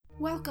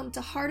Welcome to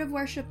Heart of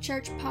Worship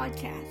Church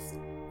Podcast.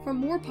 For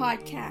more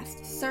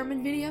podcasts,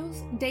 sermon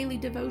videos, daily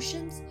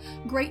devotions,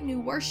 great new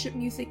worship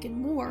music,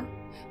 and more,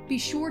 be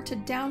sure to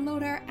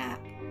download our app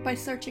by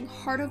searching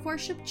Heart of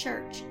Worship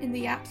Church in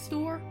the App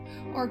Store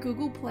or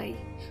Google Play,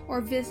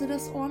 or visit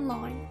us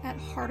online at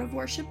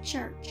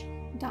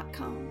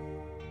heartofworshipchurch.com.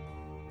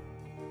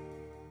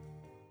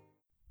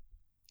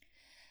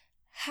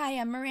 Hi,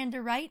 I'm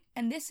Miranda Wright,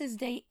 and this is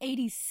day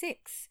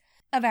 86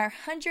 of our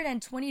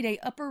 120-day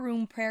Upper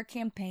Room Prayer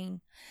Campaign.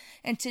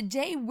 And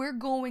today we're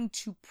going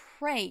to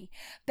pray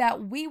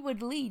that we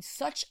would lead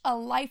such a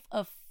life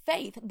of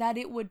faith that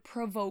it would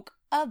provoke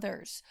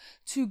others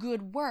to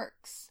good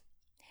works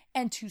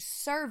and to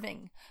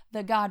serving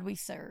the God we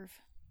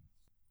serve.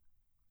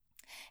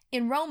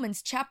 In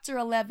Romans chapter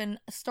 11,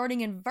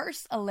 starting in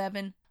verse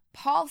 11,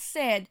 Paul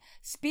said,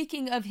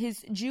 speaking of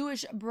his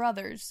Jewish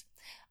brothers,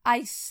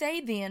 "I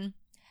say then,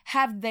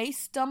 have they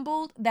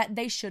stumbled that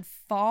they should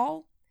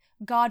fall?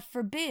 God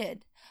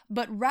forbid,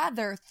 but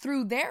rather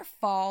through their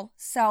fall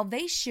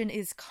salvation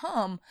is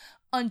come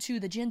unto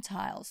the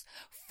Gentiles,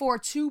 for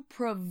to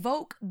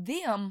provoke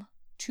them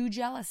to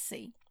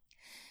jealousy.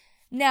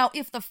 Now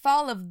if the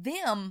fall of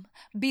them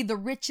be the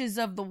riches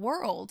of the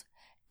world,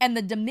 and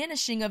the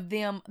diminishing of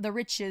them the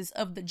riches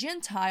of the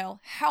Gentile,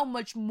 how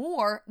much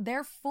more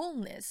their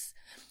fullness?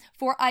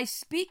 For I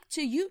speak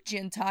to you,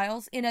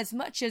 Gentiles,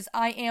 inasmuch as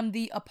I am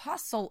the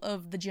apostle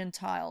of the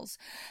Gentiles.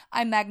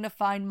 I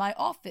magnify my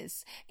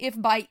office, if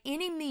by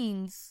any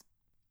means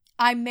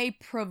I may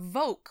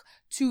provoke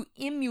to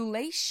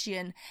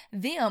emulation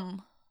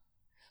them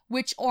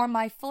which are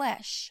my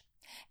flesh,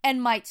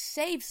 and might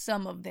save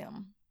some of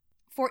them.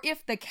 For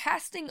if the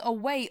casting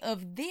away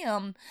of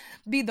them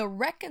be the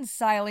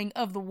reconciling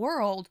of the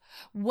world,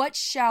 what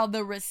shall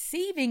the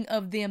receiving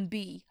of them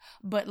be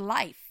but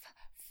life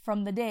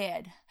from the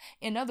dead?"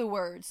 In other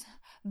words,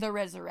 the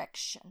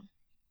resurrection.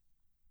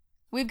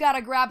 We've got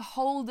to grab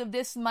hold of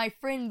this, my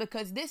friend,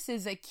 because this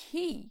is a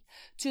key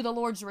to the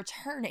Lord's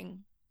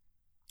returning.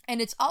 And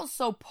it's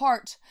also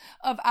part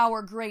of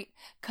our great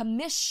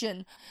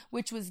commission,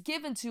 which was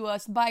given to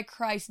us by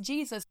Christ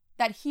Jesus,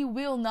 that he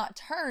will not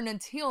turn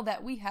until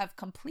that we have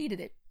completed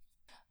it.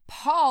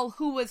 Paul,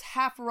 who was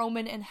half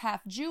Roman and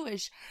half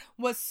Jewish,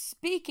 was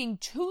speaking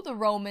to the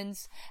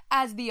Romans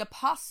as the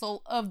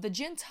apostle of the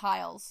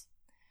Gentiles,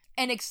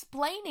 and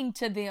explaining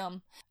to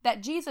them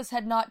that Jesus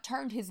had not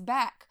turned his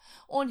back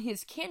on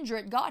his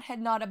kindred. God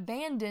had not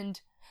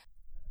abandoned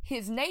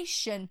his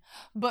nation,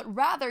 but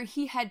rather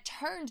he had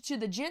turned to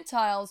the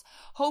Gentiles,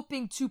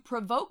 hoping to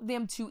provoke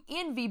them to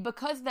envy,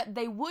 because that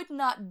they would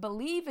not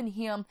believe in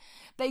him.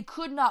 They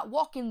could not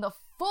walk in the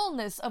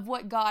fullness of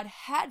what God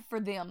had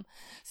for them.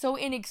 So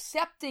in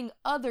accepting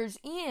others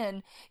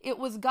in, it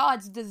was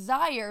God's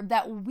desire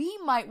that we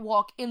might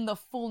walk in the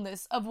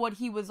fullness of what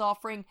he was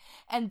offering,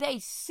 and they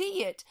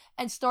see it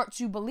and start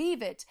to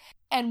believe it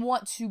and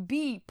want to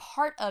be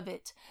part of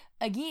it.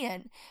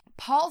 Again,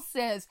 Paul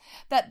says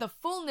that the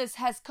fullness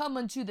has come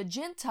unto the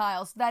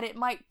Gentiles, that it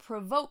might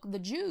provoke the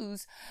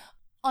Jews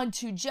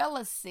unto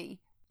jealousy.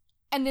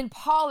 And then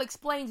Paul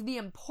explains the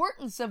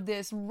importance of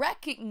this,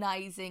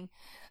 recognizing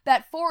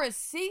that for a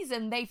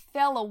season they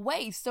fell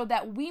away so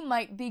that we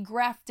might be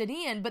grafted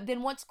in. But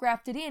then once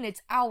grafted in,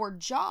 it's our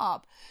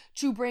job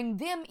to bring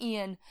them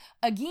in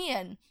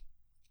again,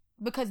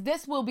 because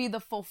this will be the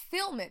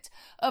fulfillment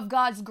of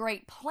God's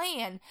great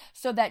plan,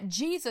 so that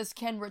Jesus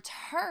can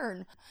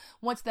return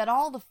once that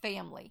all the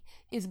family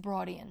is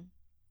brought in.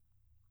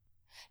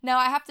 Now,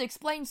 I have to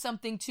explain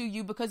something to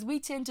you, because we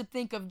tend to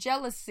think of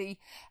jealousy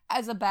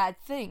as a bad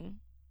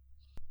thing.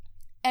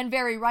 And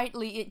very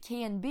rightly it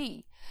can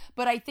be.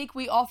 But I think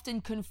we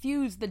often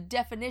confuse the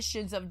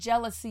definitions of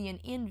jealousy and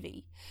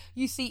envy.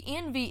 You see,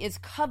 envy is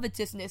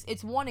covetousness.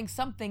 It's wanting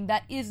something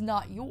that is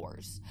not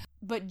yours.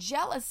 But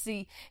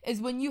jealousy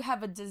is when you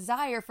have a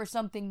desire for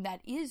something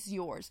that is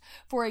yours.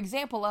 For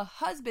example, a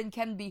husband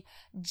can be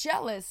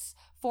jealous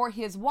for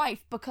his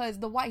wife because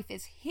the wife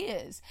is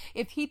his.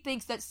 If he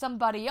thinks that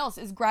somebody else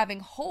is grabbing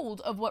hold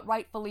of what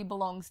rightfully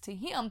belongs to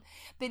him,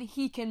 then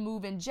he can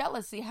move in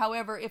jealousy.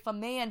 However, if a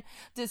man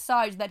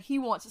decides that he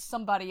wants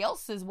somebody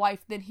else's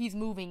wife, then he's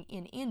moving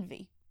in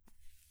envy.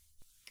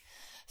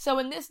 So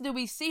in this, do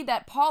we see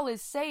that Paul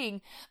is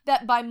saying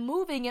that by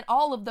moving in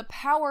all of the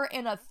power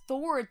and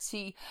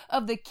authority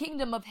of the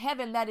kingdom of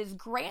heaven that is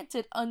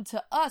granted unto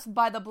us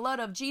by the blood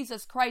of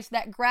Jesus Christ,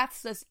 that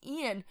grafts us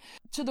in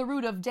to the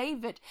root of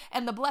David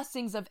and the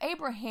blessings of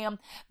Abraham,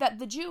 that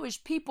the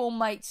Jewish people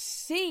might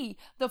see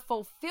the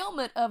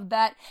fulfillment of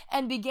that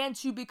and begin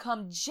to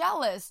become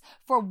jealous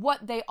for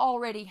what they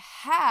already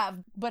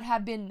have but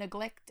have been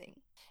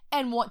neglecting,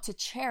 and want to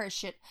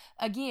cherish it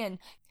again.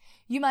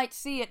 You might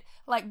see it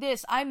like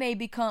this: I may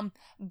become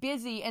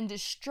busy and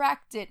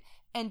distracted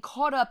and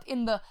caught up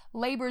in the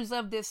labors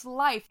of this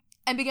life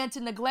and begin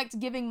to neglect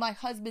giving my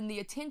husband the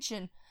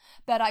attention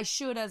that I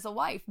should as a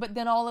wife. But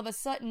then all of a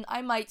sudden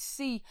I might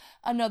see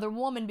another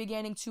woman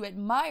beginning to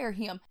admire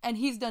him, and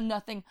he's done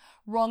nothing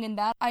wrong in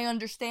that. I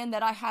understand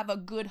that I have a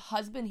good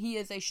husband. He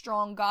is a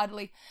strong,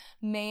 godly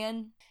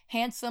man.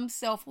 handsome,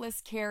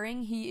 selfless,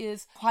 caring. He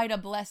is quite a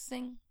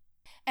blessing.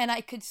 And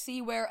I could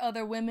see where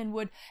other women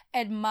would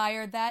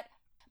admire that.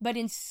 But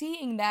in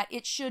seeing that,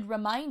 it should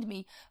remind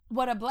me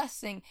what a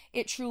blessing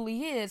it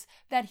truly is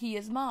that he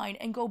is mine,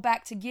 and go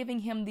back to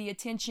giving him the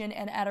attention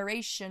and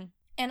adoration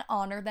and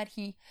honor that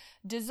he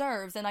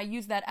deserves. And I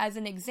use that as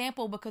an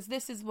example because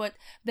this is what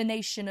the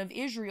nation of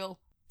Israel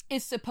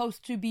is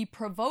supposed to be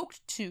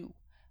provoked to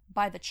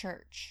by the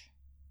church.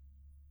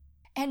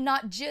 And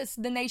not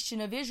just the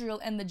nation of Israel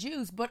and the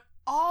Jews, but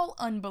all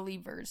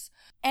unbelievers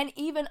and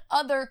even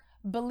other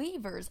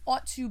believers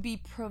ought to be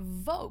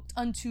provoked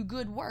unto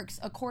good works,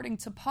 according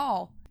to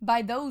Paul,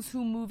 by those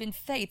who move in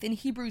faith. In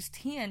Hebrews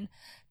 10,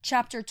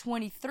 chapter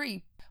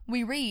 23,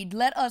 we read,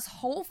 "Let us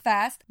hold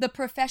fast the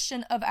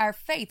profession of our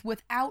faith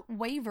without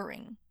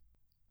wavering,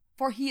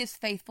 for he is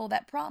faithful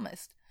that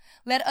promised.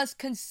 Let us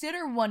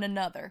consider one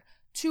another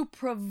to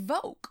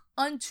provoke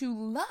unto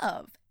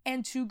love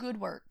and to good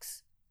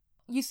works."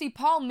 You see,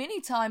 Paul many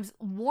times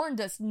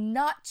warned us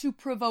not to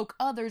provoke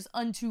others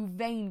unto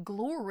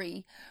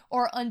vainglory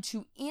or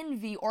unto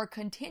envy or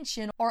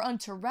contention or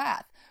unto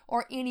wrath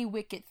or any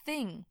wicked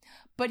thing.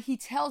 But he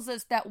tells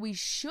us that we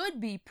should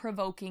be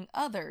provoking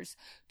others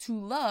to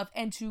love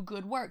and to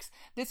good works.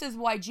 This is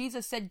why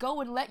Jesus said,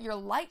 "Go and let your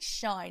light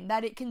shine,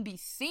 that it can be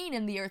seen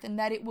in the earth and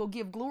that it will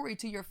give glory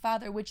to your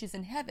Father which is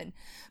in heaven."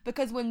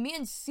 Because when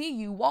men see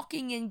you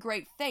walking in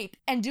great faith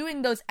and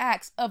doing those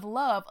acts of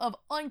love, of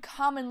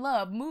uncommon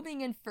love,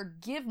 moving in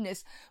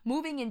forgiveness,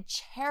 moving in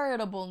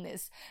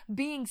charitableness,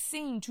 being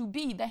seen to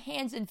be the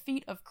hands and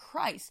feet of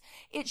Christ,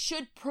 it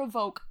should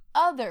provoke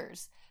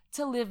others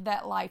to live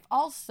that life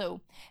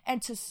also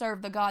and to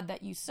serve the God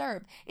that you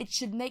serve. It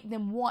should make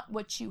them want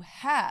what you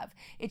have.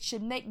 It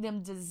should make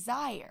them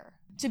desire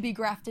to be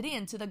grafted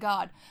into the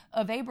God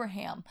of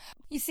Abraham.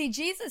 You see,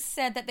 Jesus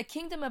said that the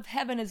kingdom of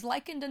heaven is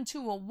likened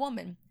unto a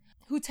woman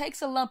who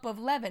takes a lump of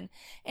leaven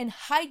and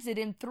hides it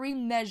in 3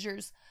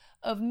 measures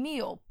of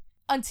meal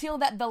until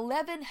that the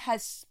leaven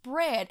has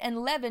spread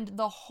and leavened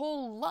the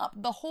whole lump,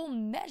 the whole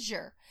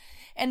measure.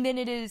 And then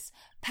it is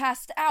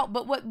passed out.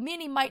 But what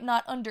many might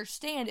not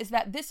understand is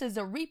that this is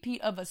a repeat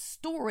of a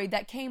story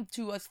that came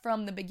to us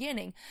from the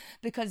beginning,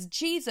 because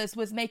Jesus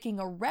was making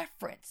a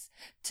reference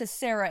to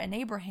Sarah and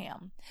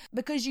Abraham.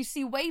 Because you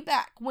see, way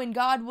back when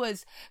God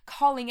was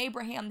calling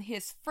Abraham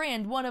his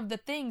friend, one of the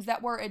things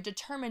that were a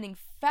determining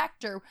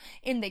factor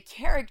in the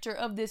character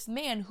of this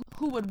man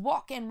who would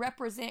walk and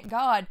represent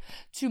God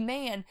to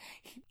man,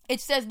 it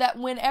says that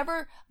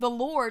whenever the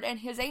Lord and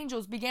his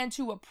angels began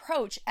to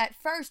approach, at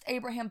first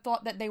Abraham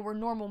thought that they were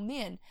normal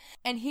men,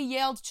 and he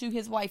yelled to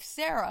his wife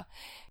Sarah,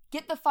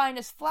 "Get the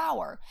finest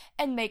flour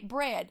and make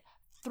bread,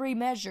 3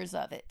 measures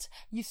of it."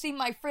 You see,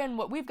 my friend,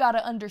 what we've got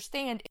to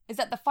understand is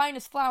that the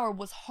finest flour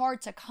was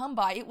hard to come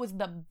by. It was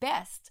the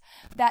best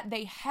that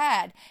they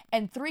had,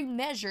 and 3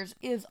 measures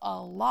is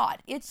a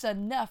lot. It's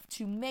enough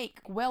to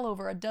make well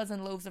over a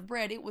dozen loaves of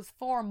bread. It was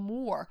far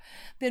more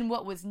than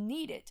what was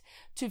needed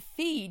to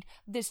feed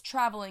this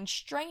traveling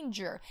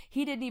stranger.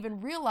 He didn't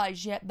even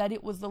realize yet that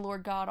it was the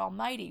Lord God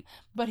Almighty,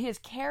 but his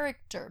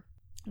character,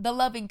 the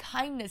loving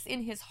kindness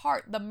in his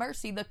heart, the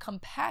mercy, the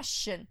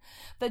compassion,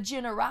 the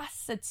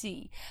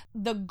generosity,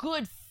 the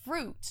good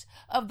fruit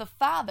of the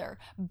Father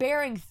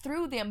bearing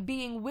through them,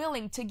 being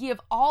willing to give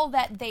all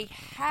that they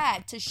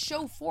had to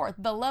show forth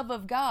the love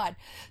of God,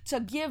 to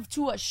give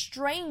to a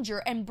stranger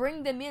and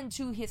bring them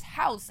into his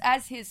house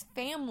as his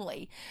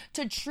family,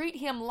 to treat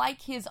him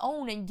like his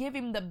own and give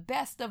him the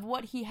best of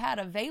what he had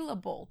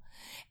available,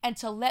 and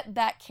to let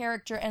that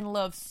character and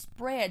love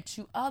spread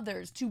to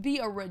others, to be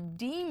a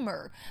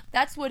redeemer.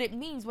 That's what it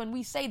means when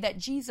we say that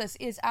Jesus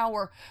is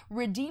our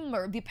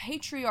redeemer. The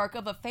patriarch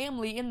of a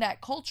family in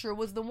that culture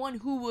was the one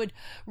who would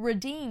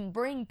redeem,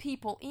 bring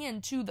people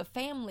into the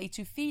family,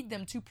 to feed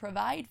them, to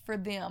provide for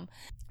them.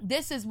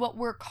 This is what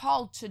we're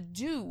called to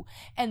do,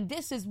 and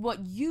this is what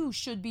you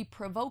should be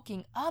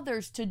provoking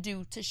others to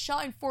do, to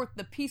shine forth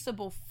the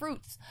peaceable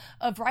fruits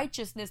of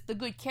righteousness, the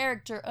good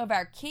character of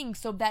our King,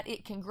 so that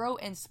it can grow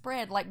and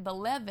spread like the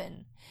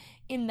leaven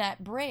in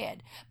that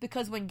bread.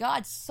 Because when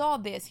God saw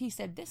this, he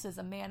said, "This is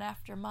a man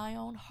after my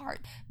own heart.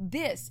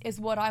 This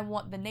is what I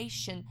want the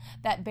nation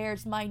that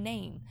bears my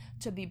name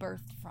to be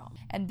birthed from.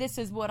 And this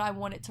is what I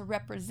want it to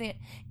represent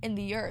in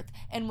the earth."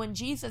 And when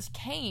Jesus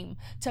came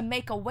to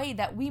make a way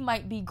that we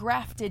might be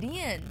grafted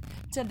in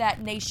to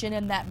that nation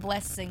and that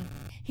blessing,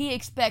 he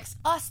expects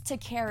us to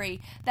carry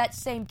that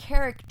same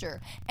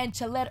character and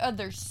to let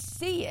others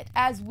see it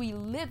as we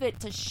live it,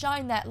 to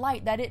shine that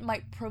light, that it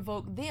might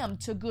provoke them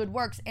to good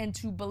works and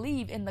to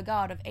believe in the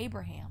God of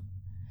Abraham.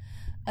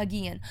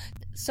 Again,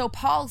 so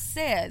Paul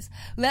says,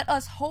 "Let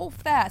us hold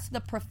fast the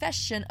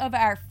profession of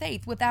our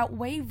faith without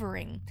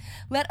wavering.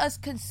 Let us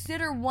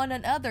consider one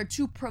another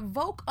to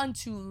provoke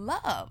unto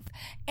love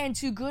and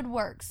to good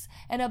works."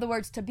 In other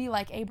words, to be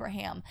like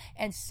Abraham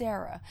and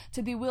Sarah,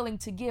 to be willing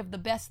to give the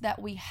best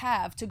that we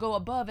have, to go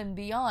above and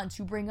beyond,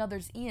 to bring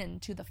others in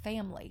to the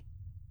family.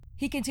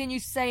 He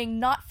continues saying,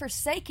 not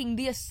forsaking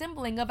the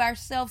assembling of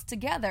ourselves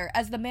together,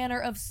 as the manner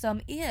of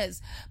some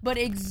is, but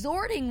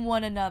exhorting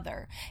one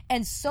another,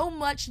 and so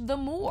much the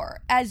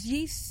more, as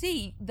ye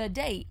see the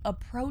day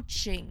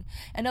approaching.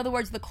 In other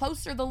words, the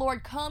closer the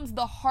Lord comes,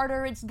 the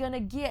harder it's going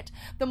to get.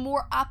 The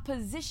more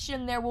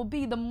opposition there will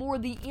be, the more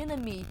the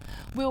enemy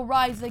will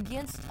rise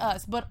against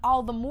us. But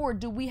all the more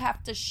do we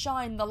have to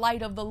shine the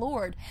light of the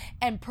Lord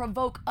and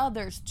provoke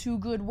others to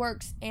good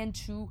works and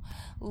to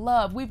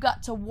love. We've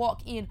got to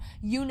walk in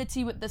unity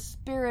with the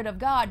Spirit of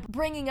God,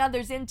 bringing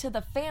others into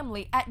the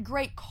family at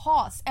great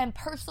cost and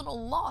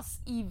personal loss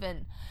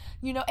even.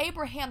 You know,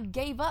 Abraham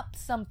gave up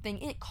something.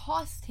 It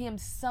cost him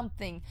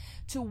something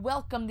to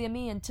welcome them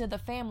into the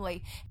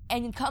family.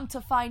 And come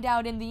to find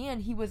out in the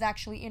end, he was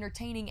actually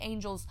entertaining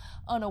angels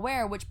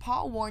unaware, which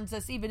Paul warns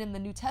us even in the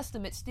New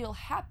Testament still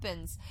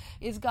happens.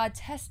 Is God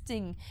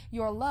testing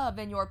your love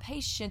and your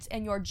patience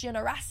and your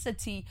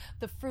generosity,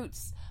 the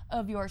fruits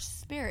of your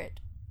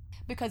spirit?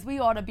 Because we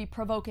ought to be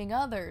provoking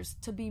others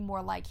to be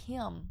more like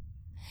him.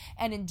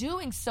 And in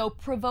doing so,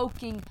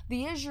 provoking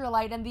the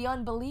Israelite and the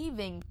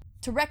unbelieving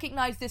to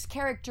recognize this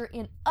character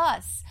in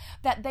us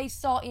that they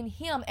saw in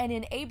him and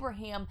in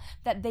Abraham,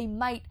 that they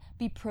might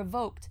be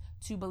provoked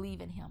to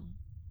believe in him.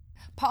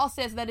 Paul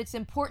says that it's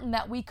important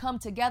that we come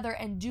together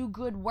and do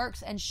good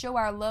works and show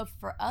our love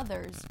for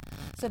others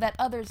so that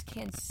others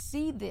can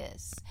see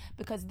this,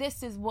 because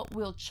this is what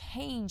will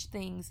change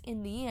things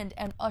in the end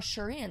and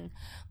usher in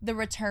the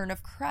return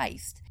of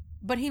Christ.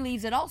 But he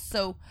leaves it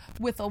also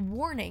with a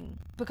warning,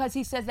 because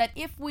he says that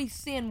if we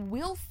sin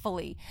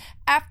willfully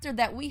after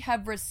that we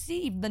have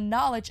received the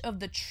knowledge of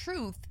the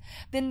truth,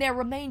 then there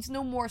remains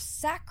no more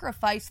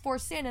sacrifice for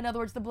sin. In other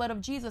words, the blood of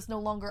Jesus no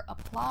longer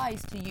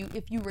applies to you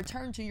if you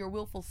return to your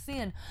willful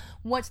sin.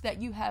 Once that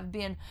you have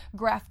been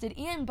grafted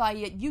in by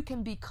it, you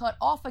can be cut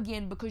off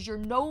again, because you're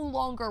no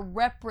longer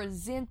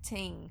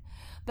representing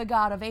the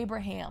God of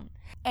Abraham.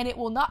 And it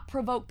will not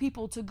provoke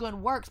people to good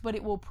works, but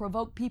it will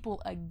provoke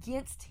people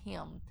against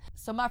him.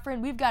 So my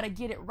friend, we've got to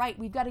get it right.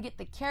 We've got to get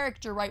the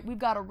character right. We've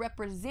got to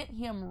represent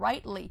him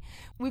rightly.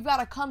 We've got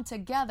to come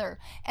together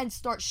and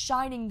start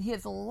shining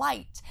his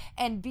light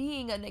and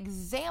being an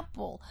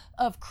example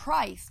of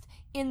Christ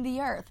in the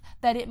earth,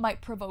 that it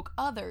might provoke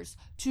others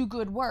to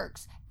good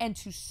works and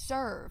to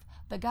serve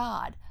the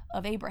God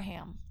of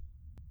Abraham,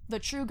 the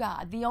true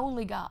God, the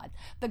only God,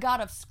 the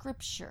God of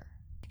Scripture.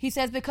 He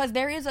says, because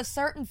there is a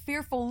certain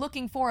fearful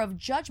looking for of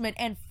judgment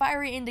and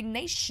fiery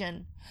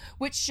indignation,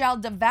 which shall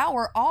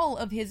devour all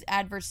of his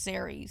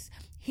adversaries.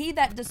 He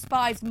that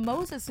despised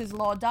Moses'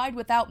 law died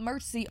without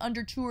mercy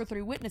under 2 or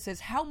 3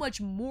 witnesses. How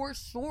much more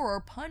sorer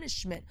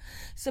punishment,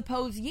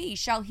 suppose ye,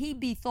 shall he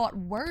be thought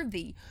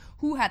worthy,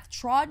 who hath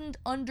trodden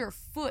under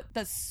foot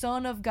the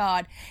Son of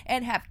God,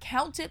 and hath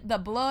counted the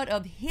blood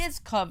of his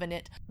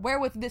covenant,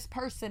 wherewith this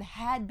person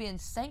had been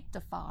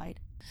sanctified,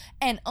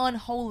 an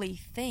unholy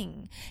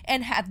thing,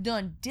 and hath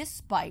done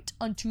despite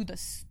unto the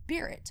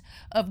Spirit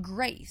of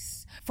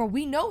grace. For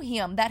we know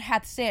him that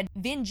hath said,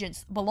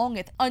 vengeance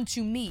belongeth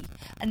unto me,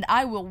 and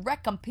I will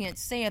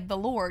recompense, saith the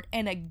Lord.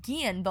 And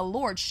again the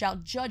Lord shall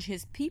judge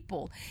his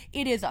people.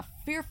 It is a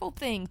fearful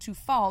thing to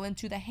fall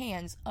into the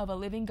hands of a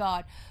living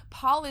God.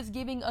 Paul is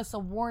giving us a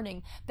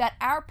warning that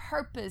our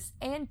purpose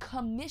and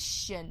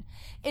commission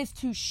is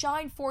to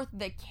shine forth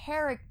the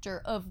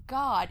character of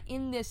God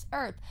in this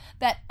earth,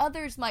 that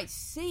others might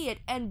see it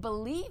and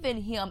believe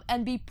in him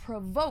and be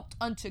provoked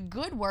unto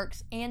good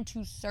works and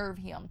to serve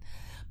him.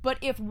 But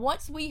if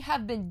once we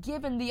have been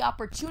given the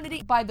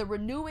opportunity by the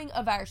renewing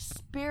of our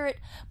spirit,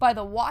 by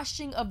the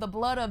washing of the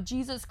blood of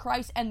Jesus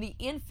Christ and the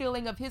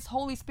infilling of his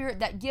Holy Spirit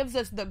that gives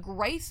us the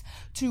grace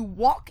to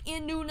walk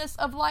in newness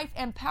of life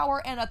and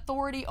power and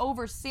authority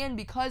over sin,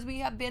 because we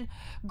have been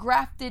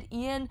grafted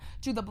in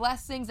to the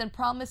blessings and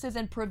promises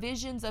and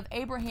provisions of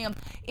Abraham,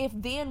 if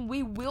then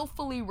we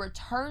willfully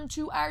return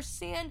to our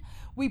sin,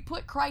 we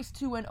put Christ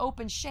to an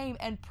open shame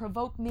and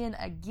provoke men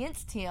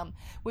against him,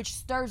 which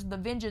stirs the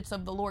vengeance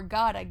of the Lord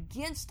God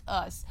against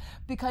us,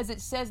 because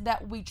it says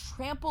that we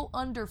trample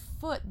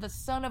underfoot the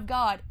Son of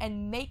God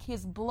and make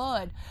his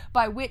blood,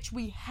 by which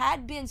we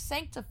had been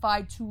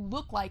sanctified, to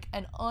look like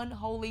an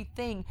unholy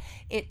thing.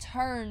 It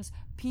turns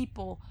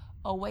people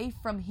away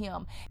from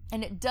him,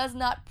 and it does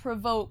not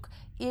provoke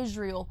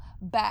Israel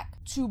back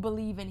to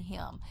believe in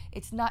him.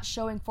 It's not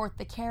showing forth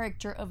the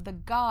character of the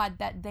God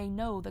that they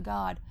know, the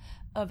God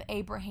of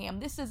Abraham.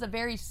 This is a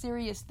very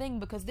serious thing,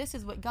 because this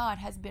is what God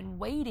has been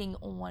waiting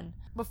on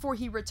before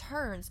he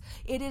returns.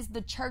 It is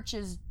the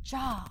church's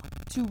job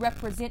to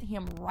represent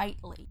him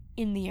rightly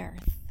in the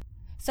earth.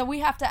 So we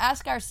have to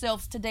ask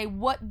ourselves today,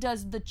 what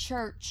does the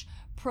church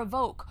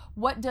provoke?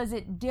 What does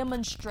it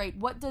demonstrate?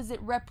 What does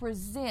it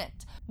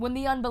represent when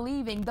the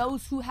unbelieving,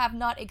 those who have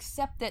not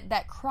accepted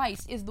that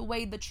Christ is the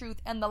way, the truth,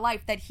 and the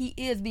life, that he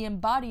is the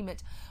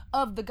embodiment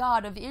of the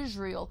God of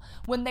Israel,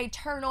 when they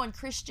turn on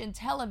Christian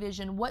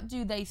television, what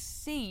do they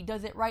see?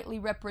 Does it rightly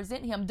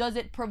represent him? Does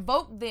it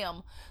provoke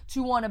them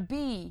to want to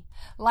be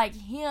like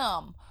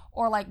him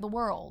or like the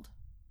world?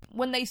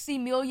 When they see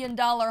 $1 million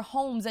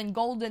homes and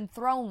golden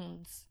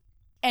thrones,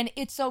 And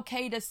it's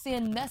okay to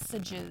send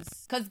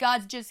messages because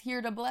God's just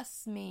here to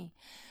bless me.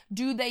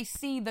 Do they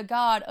see the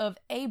God of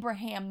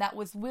Abraham that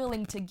was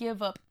willing to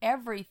give up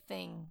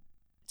everything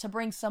to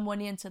bring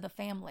someone into the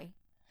family?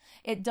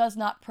 It does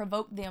not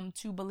provoke them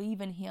to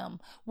believe in him.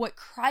 What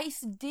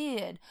Christ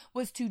did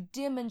was to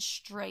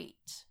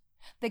demonstrate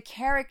the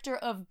character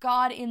of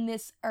God in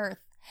this earth,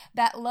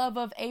 that love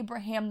of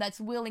Abraham that's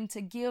willing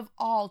to give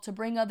all to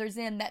bring others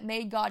in, that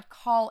made God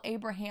call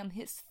Abraham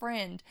his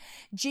friend.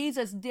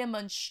 Jesus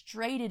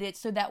demonstrated it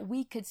so that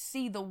we could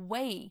see the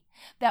way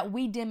that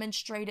we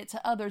demonstrate it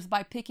to others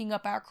by picking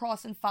up our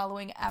cross and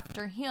following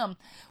after him.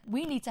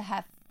 We need to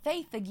have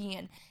faith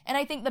again. And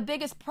I think the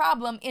biggest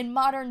problem in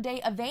modern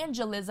day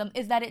evangelism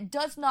is that it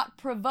does not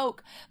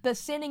provoke the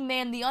sinning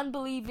man, the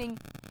unbelieving,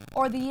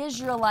 or the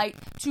Israelite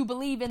to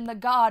believe in the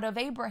God of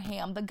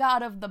Abraham, the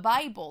God of the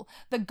Bible,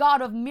 the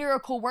God of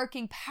miracle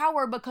working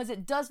power, because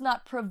it does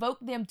not provoke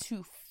them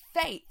to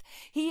faith.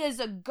 He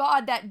is a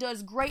God that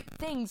does great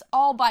things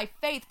all by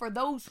faith for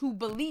those who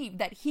believe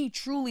that he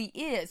truly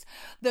is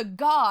the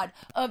God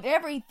of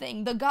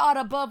everything, the God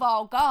above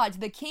all gods,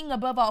 the King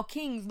above all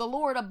kings, the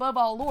Lord above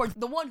all lords,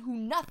 the one who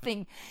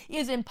nothing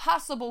is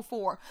impossible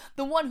for,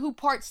 the one who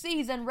parts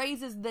seas and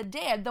raises the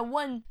dead, the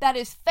one that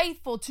is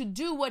faithful to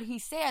do what he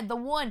said, the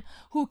one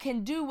who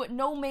can do what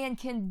no man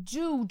can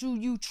do. Do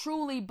you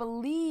truly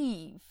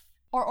believe?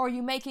 Or are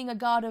you making a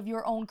God of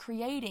your own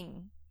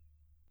creating?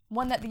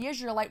 One that the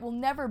Israelite will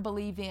never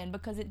believe in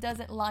because it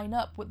doesn't line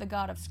up with the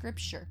God of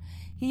Scripture.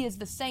 He is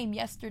the same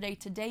yesterday,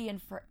 today, and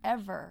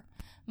forever.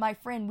 My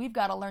friend, we've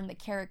got to learn the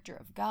character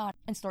of God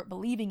and start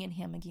believing in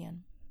him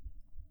again.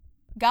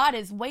 God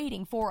is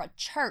waiting for a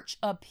church,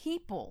 a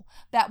people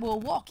that will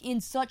walk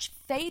in such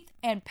faith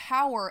and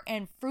power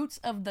and fruits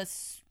of the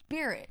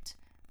Spirit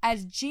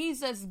as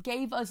Jesus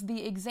gave us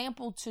the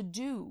example to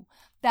do,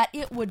 that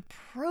it would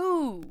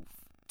prove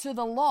to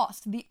the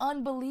lost, the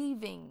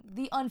unbelieving,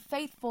 the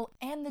unfaithful,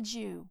 and the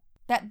Jew,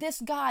 that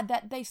this God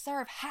that they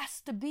serve has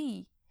to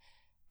be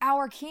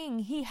our King.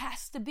 He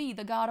has to be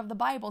the God of the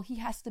Bible. He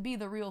has to be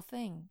the real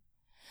thing,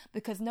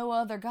 because no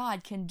other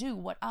God can do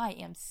what I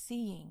am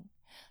seeing.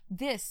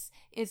 This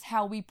is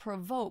how we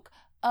provoke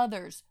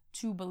others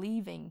to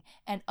believing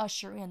and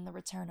usher in the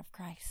return of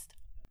Christ.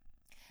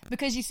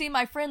 Because you see,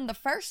 my friend, the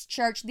first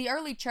church, the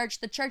early church,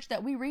 the church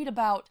that we read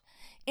about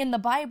in the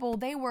Bible,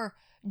 they were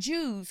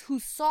Jews who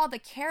saw the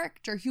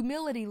character,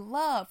 humility,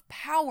 love,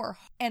 power,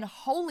 and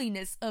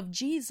holiness of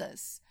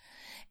Jesus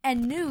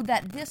and knew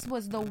that this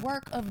was the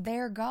work of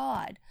their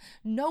God.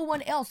 No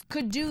one else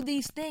could do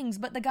these things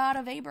but the God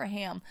of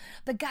Abraham,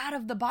 the God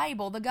of the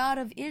Bible, the God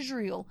of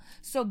Israel.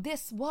 So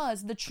this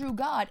was the true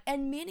God.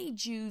 And many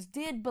Jews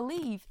did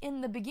believe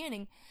in the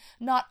beginning.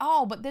 Not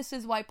all, but this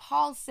is why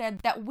Paul said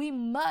that we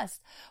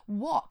must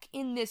walk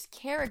in this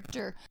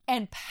character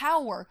and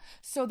power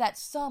so that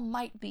some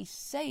might be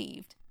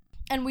saved.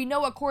 And we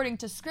know according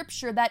to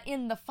Scripture that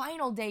in the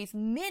final days,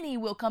 many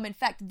will come. In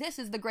fact, this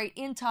is the great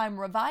end time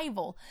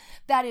revival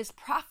that is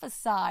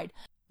prophesied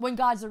when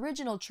God's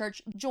original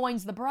church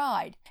joins the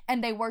bride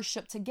and they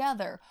worship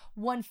together,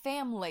 one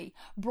family,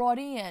 brought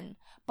in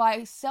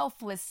by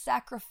selfless,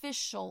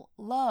 sacrificial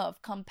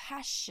love,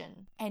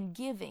 compassion, and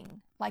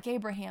giving like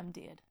Abraham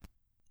did.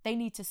 They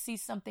need to see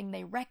something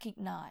they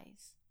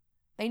recognize.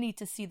 They need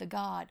to see the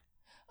God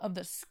of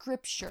the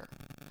Scripture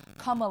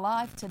come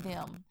alive to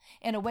them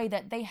in a way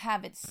that they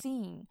haven't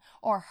seen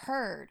or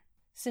heard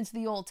since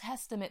the Old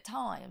Testament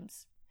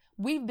times.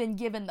 We've been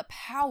given the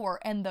power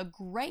and the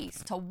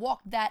grace to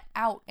walk that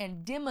out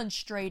and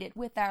demonstrate it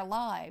with our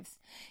lives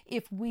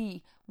if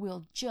we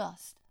will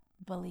just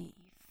believe.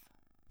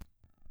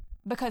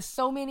 Because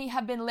so many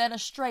have been led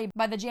astray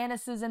by the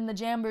Jannesses and the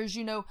Jambres.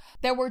 You know,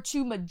 there were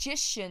two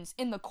magicians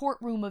in the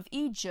courtroom of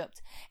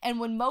Egypt.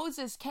 And when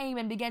Moses came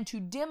and began to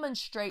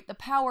demonstrate the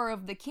power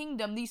of the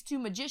kingdom, these two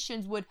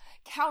magicians would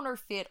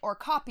counterfeit or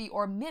copy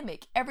or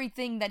mimic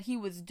everything that he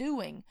was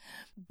doing.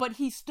 But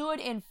he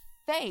stood in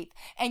faith,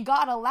 and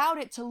God allowed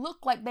it to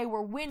look like they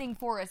were winning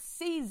for a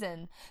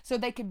season so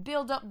they could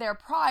build up their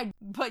pride.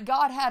 But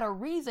God had a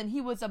reason.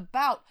 He was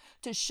about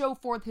to show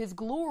forth his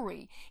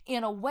glory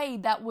in a way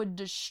that would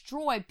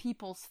destroy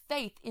people's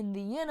faith in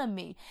the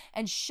enemy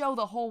and show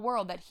the whole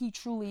world that he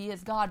truly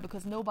is God,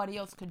 because nobody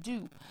else could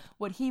do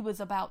what he was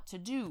about to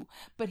do.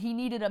 But he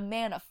needed a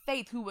man of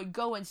faith who would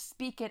go and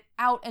speak it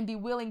out and be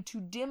willing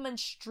to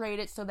demonstrate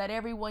it so that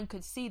everyone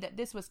could see that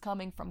this was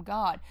coming from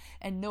God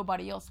and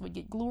nobody else would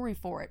get glory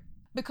for it.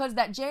 Because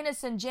that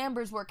Jannes and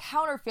Jambres were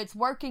counterfeits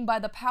working by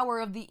the power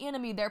of the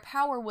enemy. Their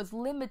power was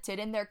limited,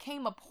 and there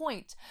came a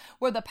point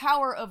where the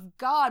power of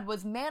God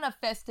was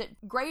manifested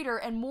greater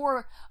and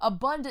more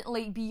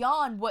abundantly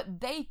beyond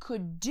what they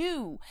could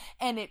do.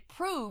 And it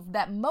proved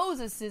that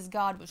Moses'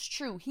 God was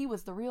true. He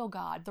was the real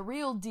God, the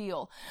real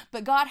deal.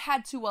 But God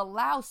had to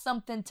allow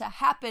something to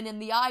happen in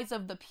the eyes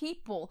of the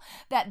people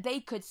that they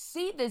could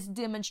see this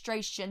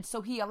demonstration.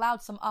 So he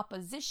allowed some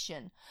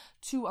opposition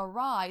to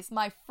arise.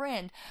 My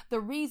friend, the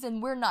reason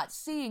reason we're not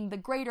seeing the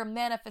greater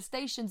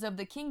manifestations of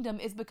the kingdom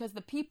is because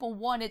the people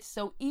want it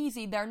so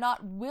easy. They're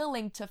not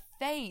willing to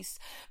face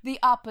the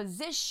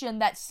opposition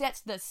that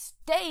sets the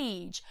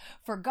stage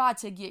for God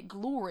to get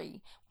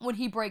glory when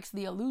he breaks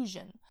the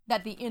illusion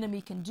that the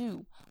enemy can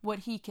do what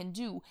he can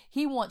do.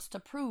 He wants to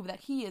prove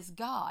that he is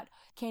God.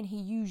 Can he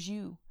use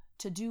you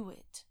to do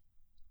it?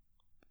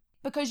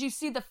 Because you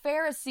see, the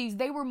Pharisees,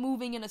 they were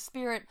moving in a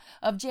spirit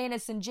of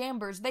Jannes and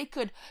Jambres. They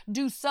could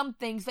do some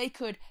things, they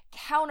could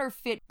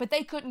counterfeit, but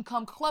they couldn't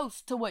come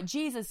close to what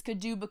Jesus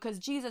could do because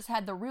Jesus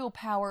had the real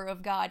power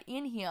of God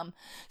in him.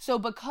 So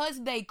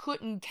because they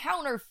couldn't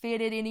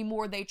counterfeit it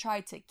anymore, they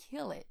tried to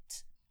kill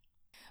it.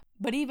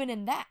 But even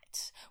in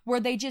that,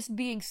 were they just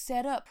being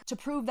set up to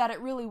prove that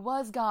it really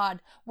was God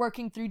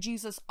working through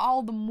Jesus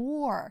all the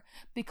more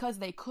because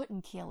they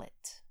couldn't kill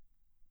it?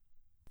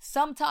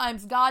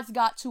 Sometimes God's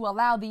got to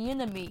allow the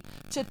enemy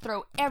to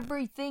throw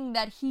everything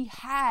that he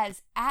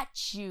has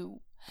at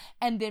you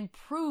and then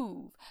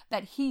prove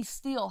that he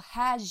still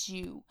has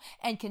you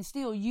and can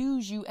still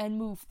use you and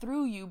move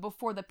through you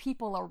before the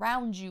people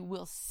around you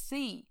will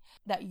see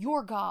that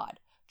your God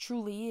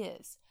truly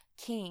is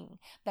King,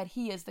 that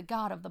he is the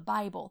God of the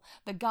Bible,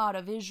 the God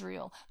of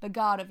Israel, the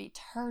God of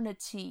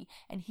eternity,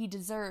 and he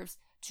deserves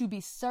to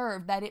be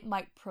served, that it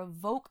might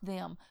provoke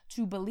them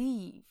to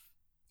believe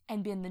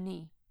and bend the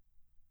knee.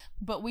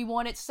 But we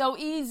want it so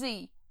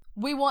easy.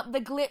 We want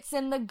the glitz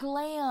and the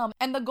glam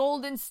and the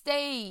golden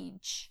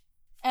stage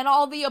and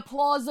all the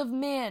applause of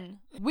men.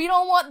 We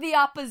don't want the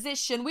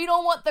opposition. We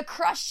don't want the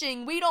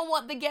crushing. We don't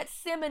want the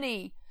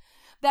Gethsemane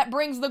that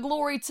brings the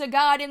glory to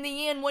God in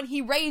the end when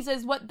he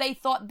raises what they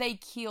thought they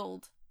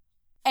killed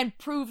and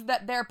proves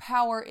that their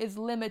power is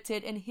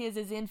limited and his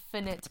is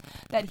infinite,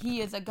 that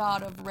he is a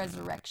God of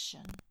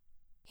resurrection.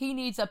 He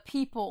needs a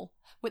people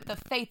with the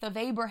faith of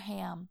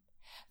Abraham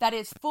that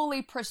is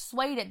fully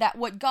persuaded that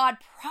what God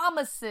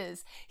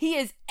promises, he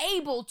is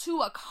able to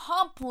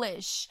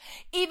accomplish,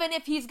 even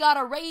if he's got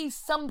to raise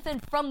something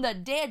from the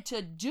dead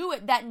to do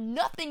it, that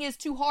nothing is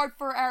too hard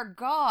for our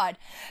God,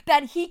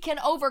 that he can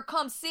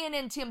overcome sin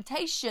and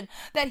temptation,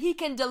 that he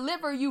can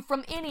deliver you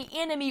from any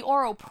enemy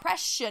or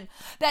oppression,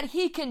 that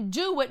he can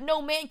do what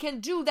no man can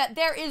do, that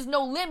there is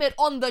no limit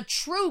on the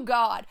true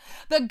God,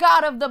 the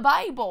God of the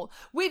Bible.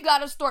 We've got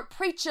to start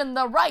preaching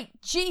the right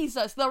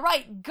Jesus, the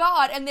right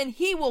God, and then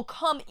he will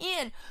come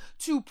in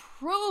to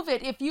prove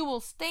it if you will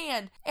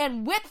stand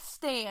and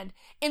withstand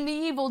in the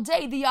evil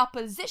day the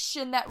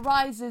opposition that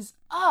rises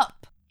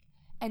up,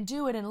 and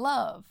do it in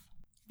love,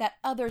 that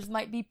others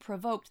might be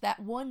provoked, that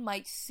one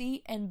might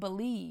see and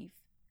believe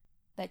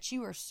that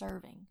you are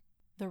serving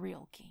the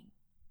real King.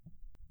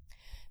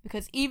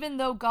 Because even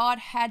though God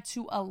had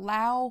to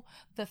allow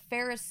the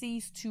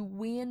Pharisees to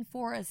win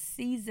for a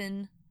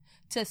season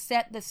to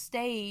set the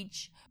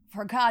stage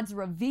for God's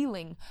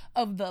revealing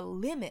of the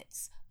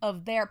limits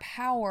of their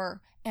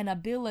power and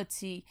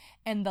ability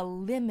and the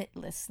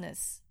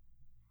limitlessness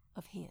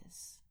of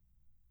his,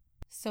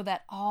 so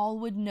that all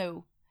would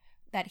know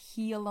that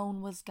he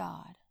alone was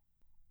God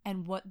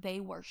and what they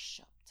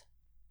worshiped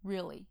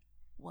really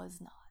was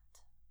not.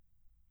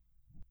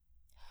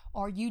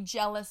 Are you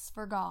jealous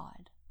for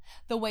God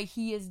the way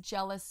he is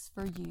jealous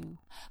for you?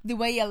 The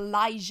way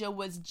Elijah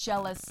was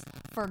jealous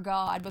for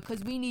God?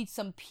 Because we need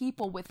some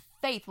people with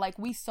faith like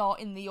we saw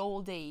in the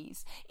old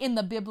days, in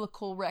the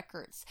biblical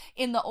records,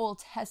 in the Old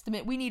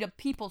Testament. We need a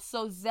people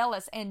so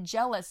zealous and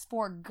jealous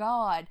for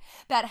God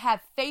that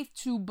have faith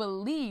to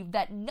believe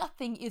that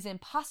nothing is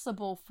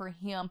impossible for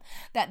him,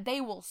 that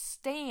they will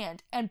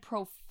stand and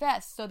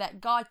profess so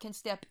that God can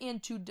step in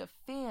to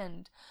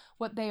defend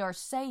what they are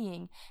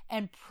saying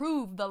and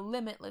prove the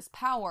limitless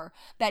power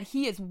that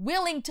he is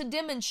willing to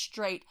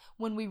demonstrate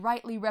when we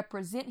rightly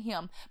represent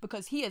him,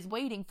 because he is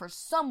waiting for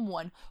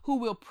someone who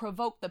will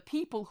provoke the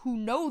people who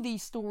know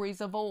these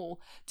stories of old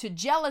to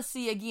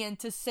jealousy again,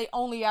 to say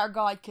only our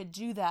God could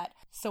do that.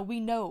 So we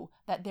know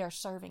that they're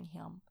serving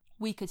him.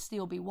 We could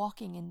still be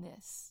walking in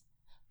this,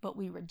 but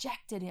we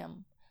rejected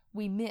him.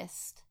 We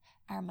missed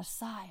our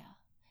Messiah.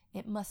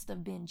 It must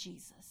have been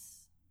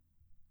Jesus.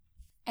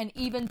 And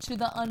even to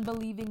the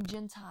unbelieving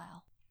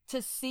Gentile,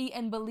 to see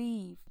and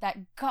believe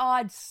that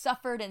God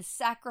suffered and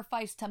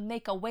sacrificed to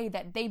make a way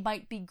that they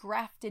might be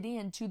grafted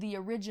into the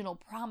original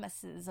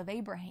promises of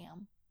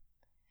Abraham.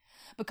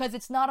 Because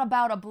it's not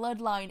about a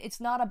bloodline,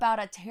 it's not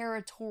about a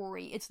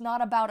territory, it's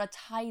not about a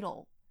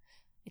title.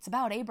 It's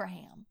about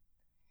Abraham.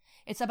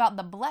 It's about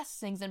the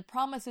blessings and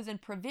promises and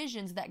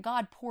provisions that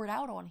God poured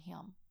out on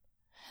him,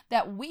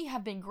 that we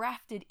have been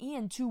grafted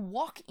in to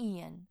walk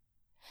in.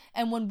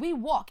 And when we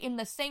walk in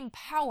the same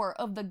power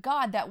of the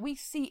God that we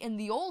see in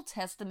the Old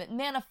Testament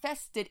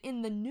manifested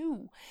in the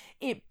New,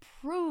 it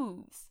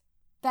proves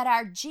that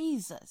our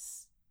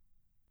Jesus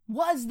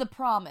was the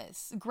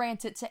promise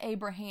granted to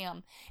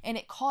Abraham, and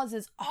it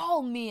causes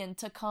all men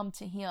to come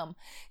to him.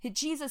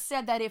 Jesus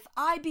said that if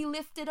I be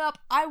lifted up,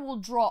 I will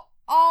draw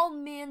all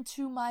men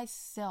to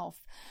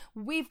myself.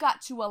 We've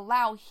got to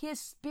allow His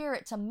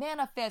Spirit to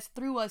manifest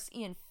through us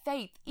in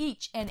faith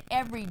each and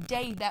every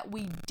day, that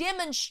we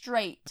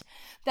demonstrate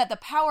that the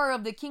power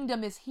of the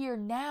kingdom is here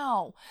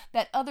now,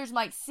 that others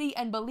might see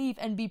and believe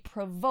and be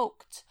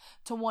provoked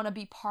to want to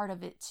be part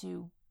of it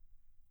too.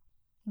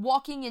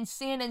 Walking in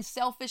sin and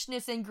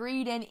selfishness and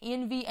greed and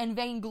envy and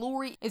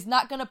vainglory is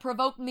not going to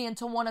provoke men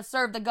to want to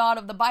serve the God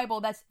of the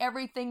Bible. That's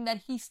everything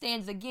that He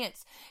stands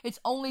against. It's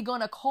only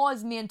going to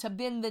cause men to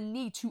bend the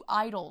knee to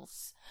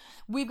idols.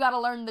 We've got to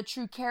learn the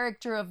true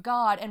character of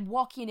God and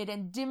walk in it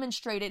and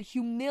demonstrate it.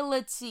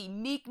 Humility,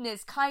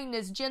 meekness,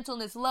 kindness,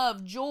 gentleness,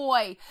 love,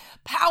 joy,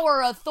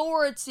 power,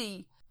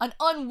 authority. An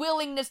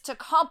unwillingness to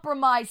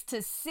compromise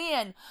to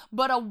sin,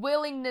 but a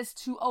willingness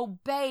to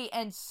obey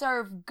and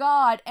serve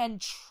God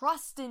and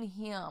trust in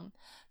Him,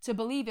 to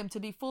believe Him, to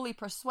be fully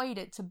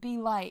persuaded, to be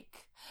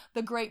like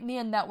the great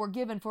men that were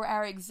given for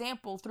our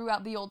example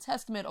throughout the Old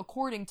Testament,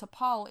 according to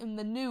Paul in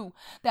the New,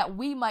 that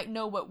we might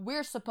know what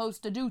we're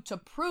supposed to do to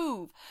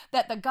prove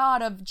that the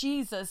God of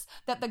Jesus,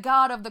 that the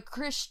God of the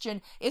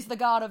Christian is the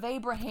God of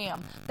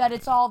Abraham, that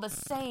it's all the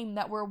same,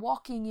 that we're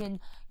walking in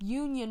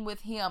union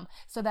with Him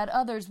so that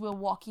others will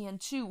walk in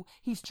too.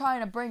 He's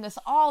trying to bring us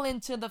all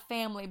into the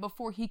family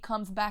before He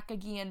comes back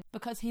again,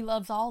 because He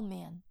loves all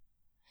men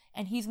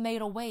and He's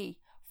made a way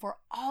for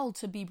all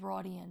to be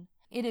brought in.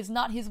 It is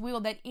not His will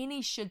that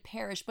any should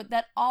perish, but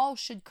that all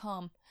should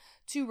come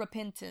to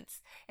repentance.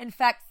 In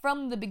fact,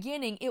 from the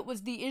beginning, it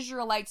was the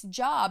Israelites'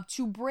 job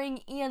to bring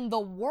in the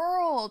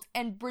world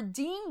and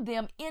redeem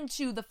them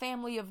into the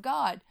family of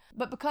God.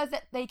 But because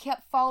they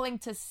kept falling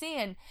to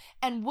sin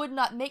and would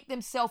not make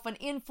themselves an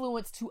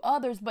influence to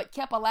others, but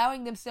kept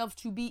allowing themselves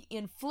to be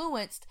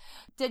influenced,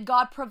 did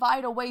God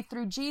provide a way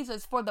through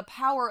Jesus for the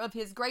power of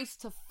His grace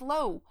to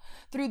flow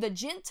through the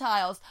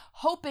Gentiles,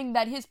 hoping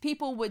that His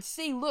people would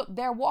see, look,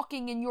 they're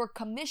walking in your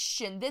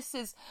commission. This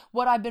is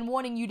what I've been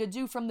wanting you to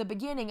do from the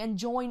beginning, and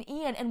join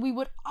in. And we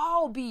would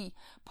all be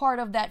part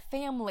of that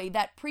family,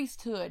 that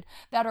priesthood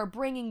that are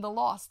bringing the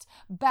lost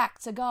back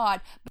to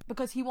God,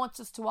 because He wants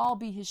us to all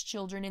be His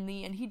children in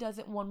the end. He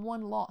doesn't want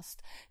one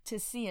lost to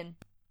sin.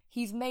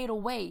 He's made a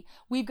way.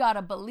 We've got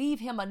to believe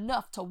Him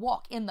enough to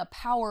walk in the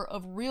power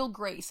of real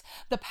grace.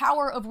 The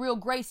power of real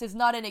grace is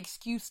not an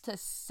excuse to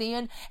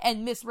sin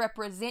and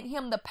misrepresent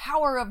Him. The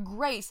power of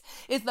grace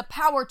is the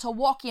power to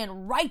walk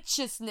in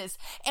righteousness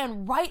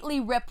and rightly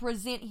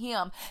represent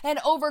Him and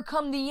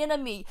overcome the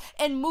enemy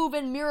and move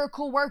in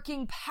miracle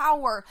working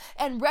power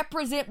and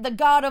represent the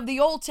God of the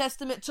Old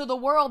Testament to the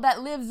world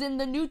that lives in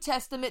the New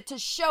Testament, to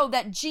show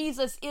that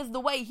Jesus is the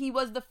way. He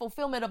was the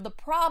fulfillment of the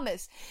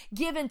promise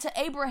given to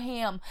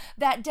Abraham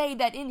that day,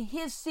 that in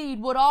His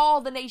seed would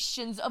all the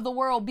nations of the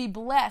world be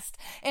blessed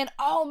and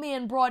all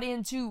men brought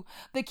into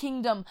the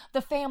kingdom,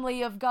 the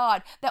family of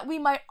God, that we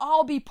might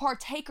all be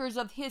partakers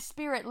of His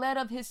Spirit, led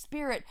of His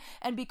Spirit,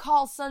 and be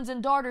called sons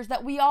and daughters,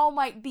 that we all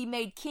might be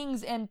made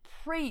kings and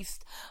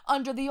priests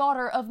under the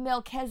order of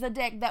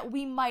Melchizedek, that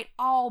we might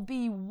all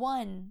be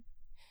one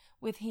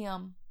with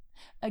Him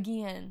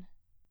again,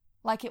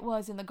 like it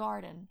was in the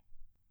garden.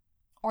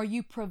 Are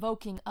you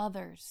provoking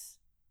others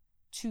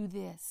to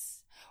this?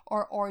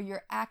 Or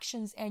your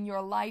actions and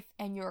your life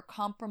and your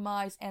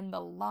compromise and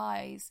the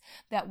lies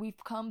that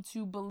we've come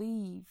to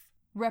believe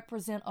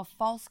represent a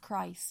false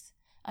Christ,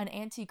 an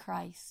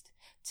antichrist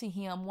to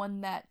Him,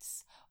 one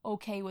that's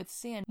okay with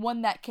sin,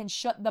 one that can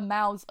shut the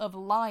mouths of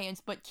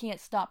lions but can't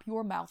stop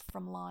your mouth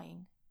from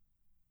lying,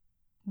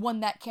 one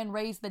that can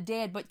raise the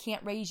dead but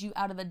can't raise you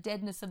out of the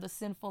deadness of the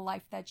sinful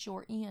life that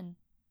you're in?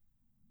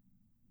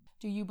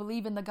 Do you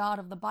believe in the God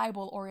of the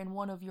Bible or in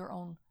one of your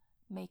own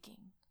making?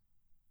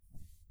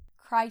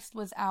 Christ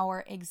was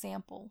our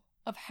example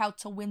of how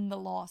to win the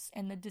lost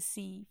and the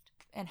deceived,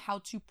 and how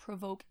to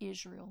provoke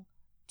Israel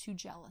to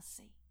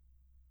jealousy,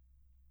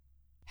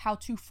 how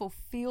to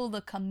fulfill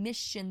the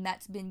commission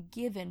that's been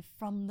given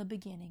from the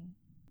beginning,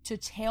 to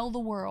tell the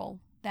world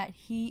that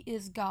He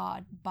is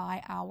God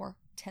by our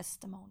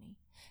testimony,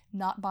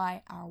 not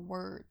by our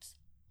words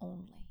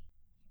only.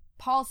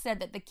 Paul said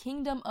that the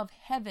kingdom of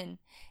heaven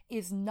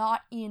is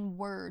not in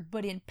word,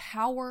 but in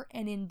power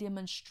and in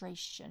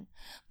demonstration.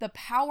 The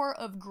power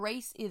of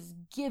grace is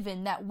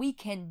given that we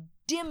can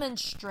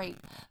demonstrate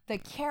the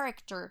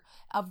character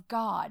of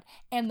God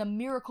and the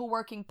miracle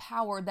working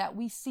power that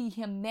we see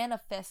Him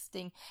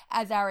manifesting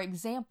as our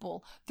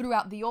example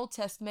throughout the Old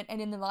Testament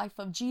and in the life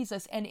of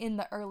Jesus and in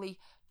the early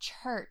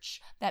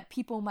church, that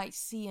people might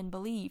see and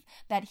believe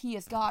that He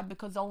is God,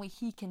 because only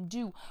He can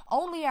do.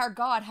 Only our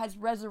God has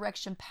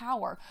resurrection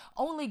power.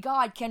 Only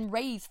God can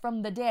raise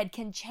from the dead,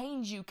 can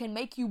change you, can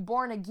make you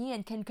born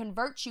again, can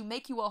convert you,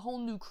 make you a whole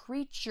new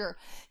creature,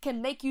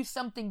 can make you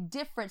something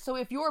different. So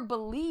if you're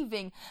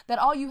believing that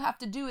all you have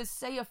to do is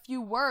say a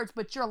few words,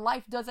 but your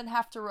life doesn't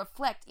have to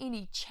reflect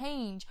any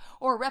change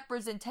or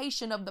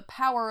representation of the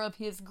power of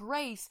His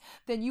grace,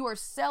 then you are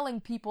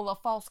selling people a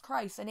false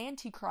Christ, an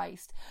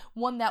antichrist,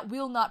 one that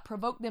will not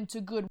provoke them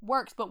to good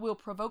works, but will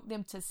provoke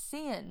them to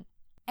sin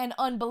and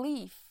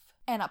unbelief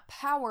and a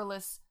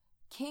powerless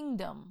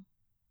kingdom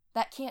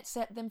that can't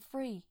set them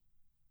free.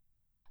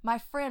 My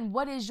friend,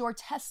 what is your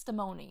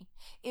testimony?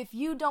 If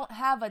you don't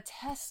have a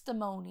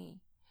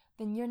testimony,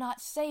 then you're not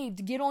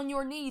saved. Get on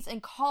your knees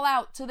and call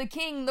out to the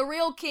King, the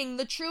real King,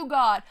 the true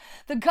God,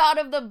 the God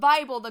of the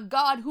Bible, the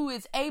God who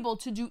is able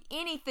to do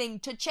anything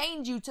to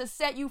change you, to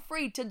set you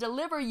free, to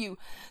deliver you,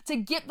 to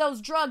get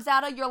those drugs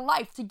out of your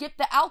life, to get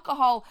the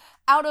alcohol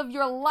out of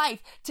your life,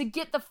 to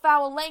get the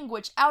foul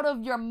language out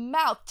of your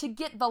mouth, to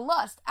get the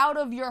lust out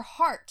of your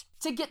heart,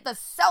 to get the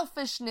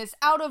selfishness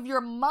out of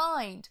your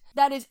mind,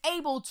 that is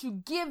able to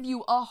give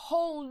you a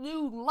whole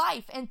new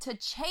life and to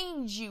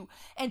change you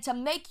and to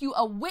make you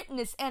a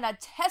witness and a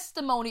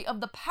testimony of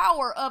the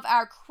power of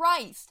our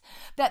Christ,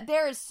 that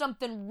there is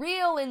something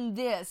real in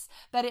this,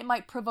 that it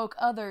might provoke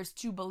others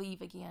to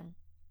believe again.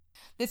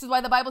 This is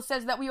why the Bible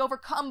says that we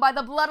overcome by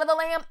the blood of the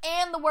Lamb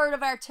and the word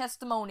of our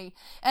testimony,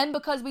 and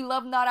because we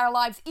love not our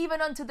lives,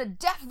 even unto the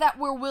death that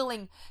we're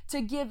willing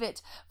to give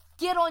it.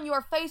 Get on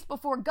your face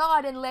before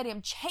God and let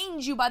Him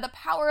change you by the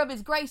power of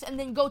His grace, and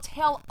then go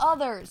tell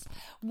others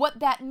what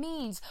that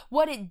means,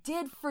 what it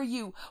did for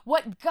you,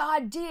 what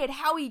God did,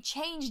 how He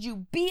changed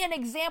you. Be an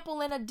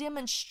example and a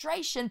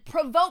demonstration.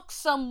 Provoke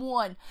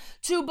someone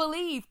to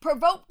believe.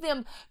 Provoke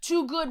them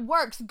to good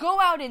works.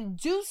 Go out and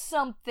do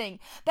something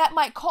that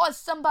might cause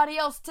somebody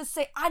else to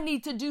say, I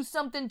need to do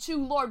something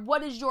too. Lord,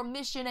 what is your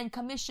mission and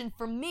commission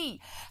for me?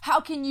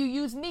 How can you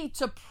use me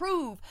to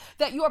prove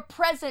that your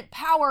present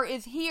power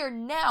is here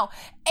now,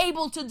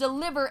 able to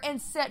deliver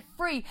and set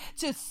free,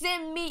 to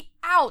send me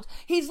out?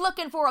 He's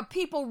looking for a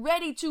people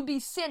ready to be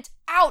sent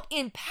out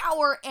in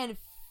power and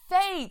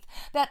faith,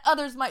 that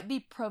others might be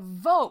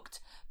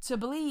provoked to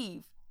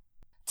believe,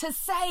 to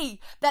say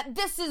that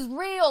this is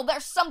real.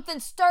 There's something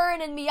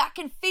stirring in me. I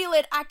can feel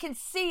it. I can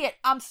see it.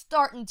 I'm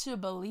starting to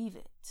believe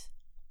it.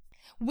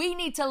 We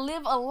need to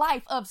live a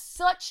life of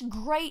such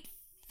great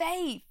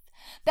faith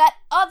that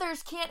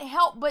others can't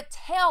help but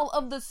tell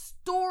of the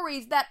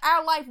stories that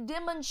our life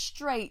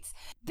demonstrates.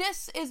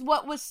 This is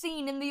what was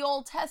seen in the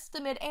Old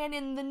Testament and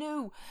in the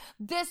New.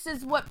 This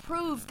is what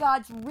proves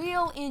God's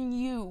real in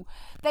you.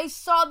 They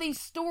saw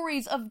these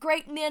stories of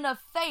great men of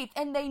faith,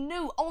 and they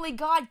knew only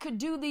God could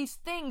do these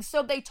things,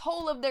 so they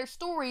told of their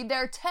story,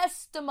 their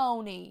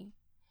testimony.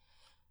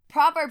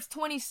 Proverbs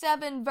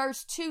 27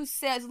 verse 2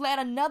 says, let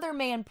another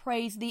man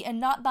praise thee, and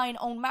not thine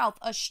own mouth,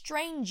 a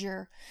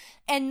stranger,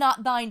 and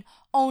not thine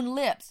own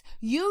lips.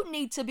 You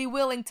need to be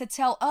willing to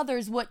tell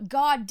others what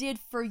God did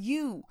for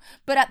you,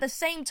 but at the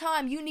same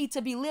time, you need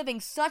to be living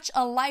such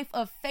a life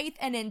of faith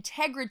and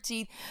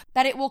integrity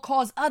that it will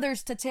cause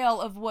others to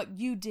tell of what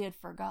you did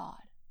for God.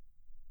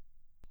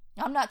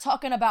 I'm not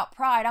talking about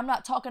pride. I'm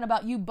not talking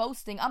about you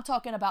boasting. I'm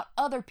talking about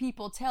other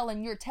people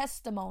telling your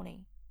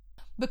testimony,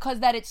 because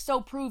that it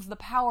so proves the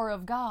power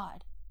of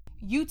God.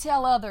 You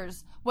tell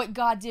others what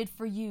God did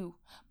for you,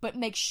 but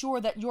make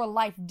sure that your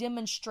life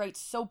demonstrates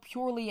so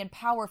purely and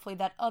powerfully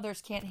that others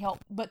can't help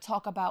but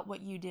talk about what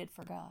you did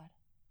for God,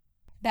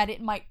 that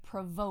it might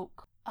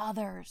provoke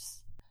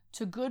others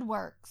to good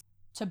works,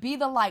 to be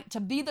the light, to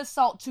be the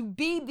salt, to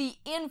be the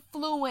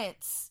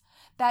influence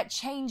that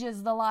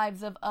changes the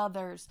lives of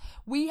others.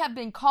 We have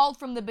been called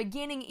from the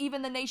beginning.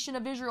 Even the nation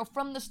of Israel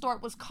from the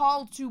start was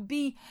called to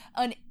be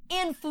an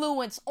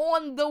influence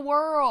on the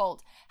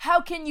world.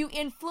 How can you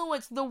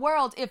influence the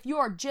world if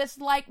you're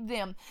just like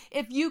them?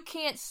 If you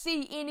can't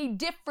see any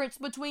difference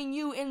between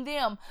you and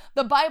them?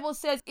 The Bible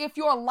says, if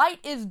your light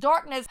is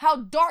darkness, how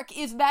dark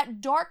is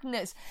that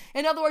darkness?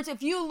 In other words,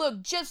 if you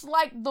look just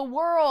like the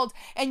world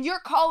and you're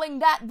calling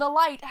that the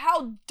light,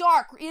 how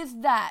dark is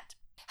that?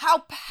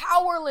 How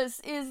powerless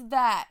is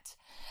that?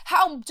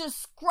 How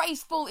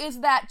disgraceful is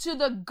that to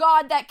the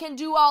God that can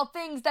do all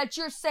things, that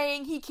you're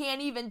saying He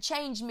can't even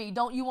change me?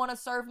 Don't you want to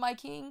serve my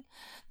King?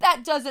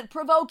 That doesn't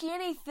provoke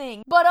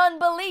anything but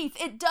unbelief.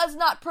 It does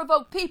not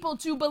provoke people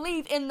to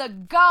believe in the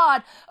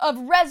God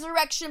of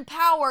resurrection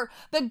power,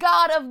 the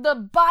God of the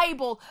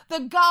Bible, the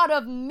God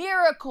of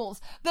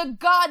miracles, the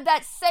God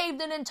that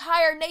saved an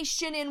entire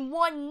nation in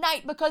one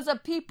night because a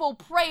people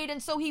prayed,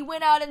 and so He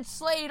went out and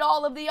slayed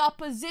all of the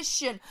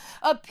opposition,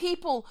 a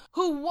people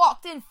who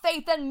walked in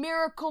faith and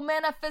miracle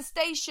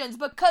manifestations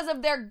because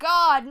of their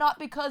God, not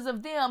because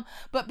of them,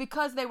 but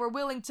because they were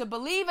willing to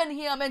believe in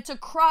Him and to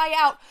cry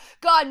out,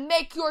 God,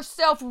 make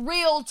yourself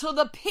real to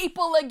the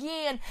people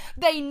again.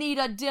 They need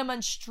a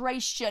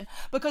demonstration,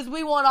 because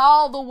we want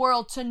all the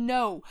world to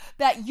know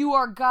that you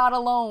are God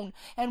alone,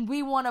 and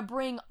we want to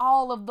bring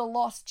all of the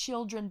lost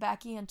children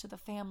back into the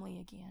family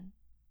again.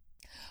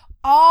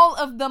 All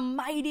of the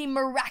mighty,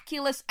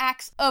 miraculous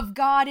acts of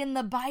God in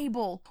the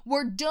Bible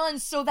were done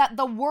so that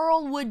the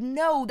world would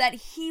know that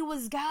He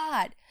was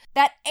God,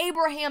 that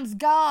Abraham's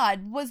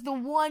God was the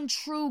one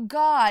true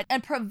God,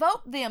 and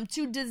provoke them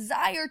to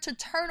desire to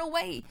turn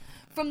away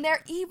from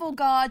their evil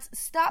gods,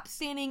 stop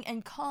sinning,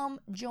 and come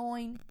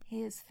join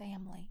His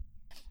family.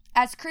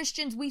 As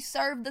Christians, we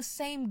serve the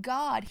same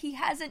God. He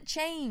hasn't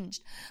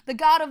changed. The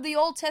God of the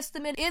Old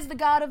Testament is the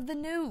God of the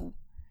New.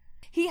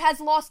 He has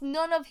lost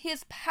none of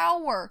His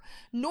power,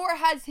 nor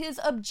has His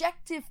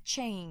objective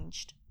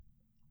changed.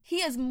 He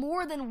is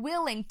more than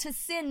willing to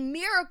send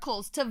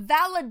miracles to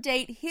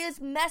validate his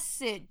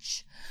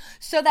message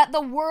so that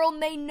the world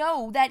may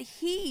know that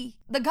he,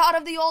 the God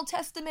of the Old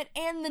Testament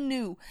and the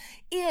New,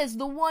 is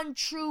the one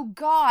true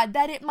God,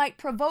 that it might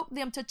provoke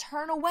them to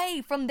turn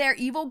away from their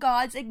evil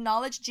gods,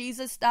 acknowledge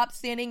Jesus, stop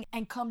sinning,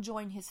 and come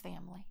join his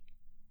family.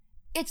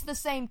 It's the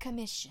same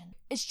commission.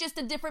 It's just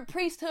a different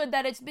priesthood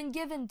that it's been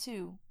given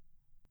to.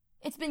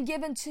 It's been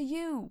given to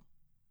you.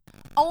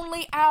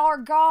 Only our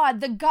God,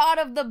 the God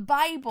of the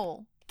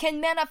Bible, can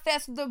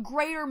manifest the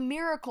greater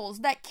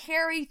miracles that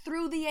carry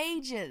through the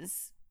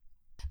ages.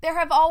 There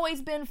have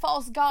always been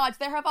false gods.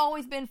 There have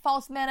always been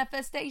false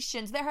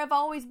manifestations. There have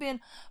always been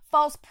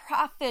false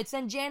prophets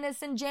and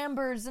Janus and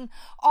Jambres and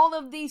all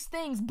of these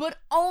things. But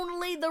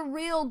only the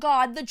real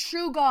God, the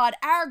true God,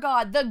 our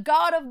God, the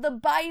God of the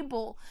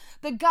Bible,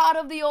 the God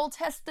of the Old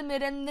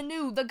Testament and the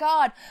New, the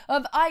God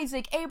of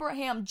Isaac,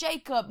 Abraham,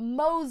 Jacob,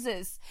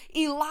 Moses,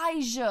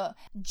 Elijah,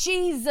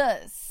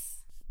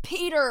 Jesus,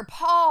 Peter,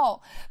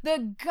 Paul,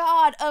 the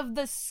God of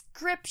the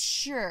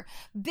Scripture.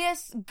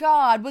 This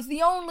God was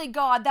the only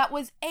God that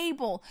was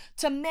able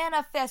to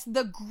manifest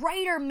the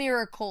greater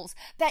miracles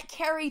that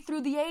carry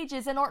through the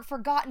ages and aren't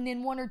forgotten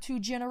in 1 or 2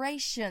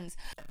 generations.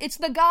 It's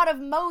the God of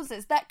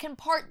Moses that can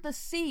part the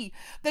sea,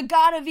 the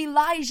God of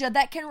Elijah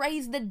that can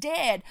raise the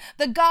dead,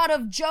 the God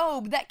of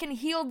Job that can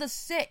heal the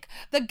sick,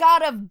 the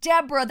God of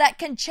Deborah that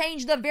can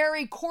change the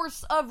very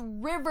course of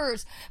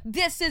rivers.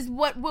 This is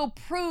what will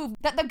prove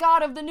that the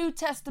God of the New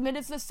Testament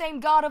is the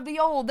same God of the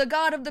Old. The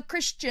God of the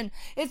Christian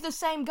is the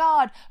same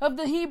God of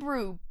the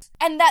Hebrew.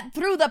 And that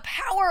through the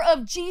power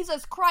of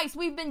Jesus Christ,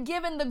 we've been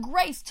given the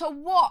grace to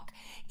walk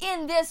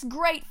in this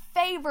great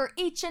favor,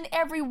 each and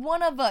every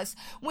one of us.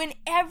 When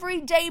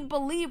everyday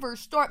believers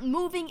start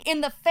moving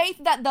in the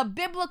faith that the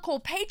biblical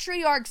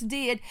patriarchs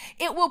did,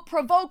 it will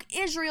provoke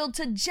Israel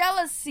to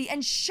jealousy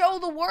and show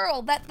the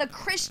world that the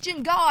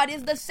Christian God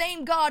is the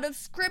same God of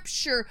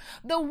Scripture,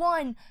 the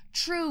one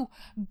true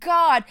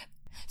God.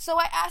 So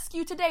I ask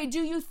you today,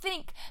 do you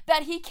think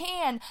that he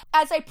can?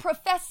 As a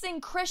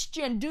professing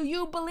Christian, do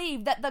you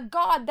believe that the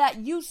God that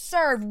you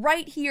serve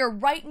right here,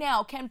 right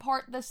now, can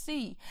part the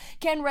sea,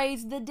 can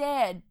raise the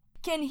dead,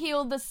 can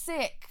heal the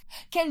sick,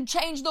 can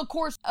change the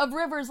course of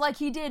rivers like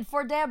he did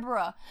for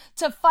Deborah,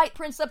 to fight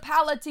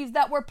principalities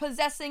that were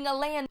possessing a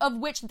land of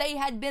which they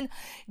had been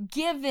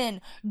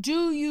given?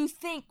 Do you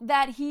think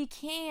that he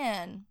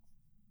can?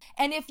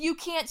 And if you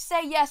can't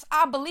say, yes,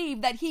 I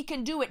believe that he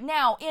can do it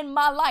now in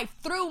my life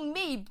through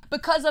me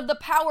because of the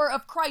power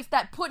of Christ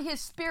that put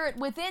his Spirit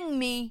within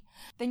me,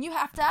 then you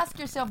have to ask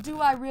yourself, do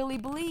I really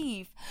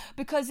believe?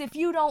 Because if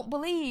you don't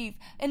believe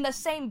in the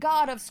same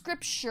God of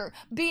Scripture,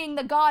 being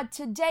the God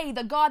today,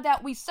 the God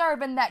that we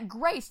serve, and that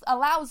grace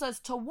allows us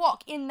to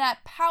walk in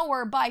that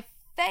power by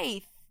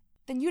faith,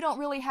 then you don't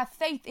really have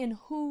faith in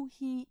who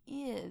he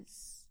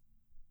is.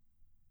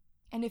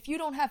 And if you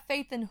don't have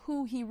faith in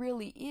who he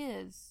really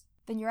is,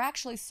 then you're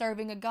actually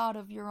serving a God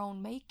of your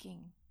own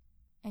making,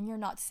 and you're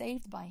not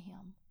saved by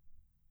him.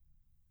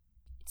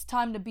 It's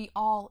time to be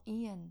all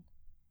in,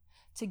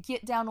 to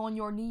get down on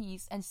your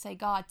knees and say,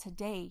 God,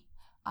 today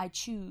I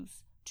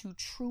choose to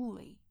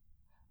truly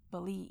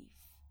believe.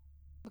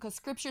 Because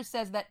Scripture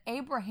says that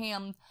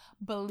Abraham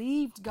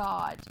believed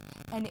God,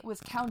 and it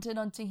was counted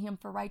unto him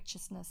for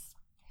righteousness.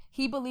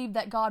 He believed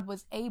that God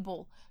was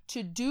able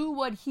to do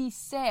what he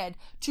said,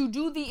 to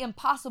do the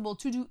impossible,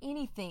 to do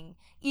anything,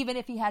 even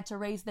if he had to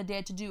raise the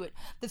dead to do it.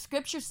 The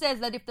Scripture says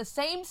that if the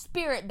same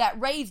Spirit that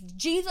raised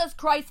Jesus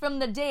Christ from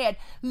the dead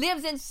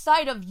lives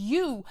inside of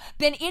you,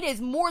 then it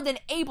is more than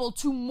able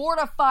to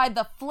mortify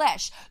the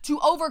flesh, to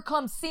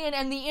overcome sin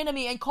and the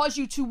enemy, and cause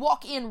you to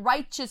walk in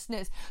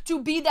righteousness,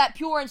 to be that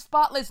pure and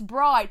spotless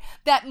bride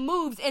that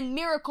moves in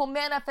miracle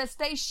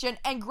manifestation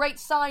and great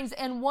signs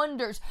and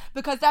wonders.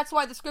 Because that's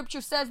why the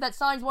Scripture says that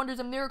signs, wonders,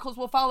 and miracles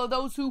will follow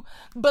those who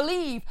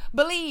believe.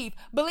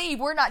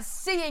 We're not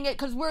seeing it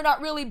because we're not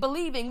really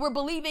believing. We're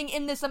believing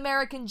in this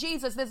American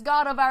Jesus, this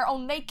God of our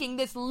own making,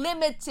 this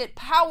limited,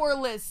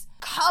 powerless,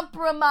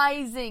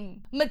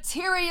 compromising,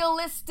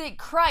 materialistic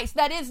Christ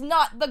that is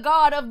not the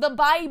God of the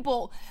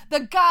Bible. The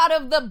God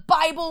of the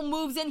Bible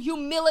moves in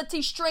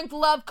humility, strength,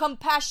 love,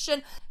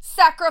 compassion,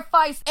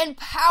 sacrifice, and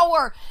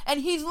power.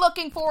 And he's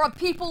looking for a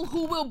people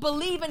who will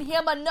believe in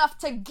him enough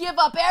to give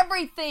up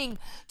everything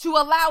to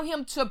allow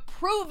him to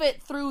prove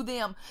it through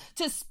them,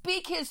 to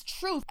speak his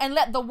truth and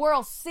let the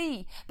world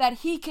see that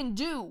he can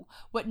do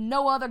what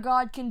no other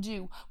God can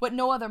do, what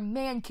no other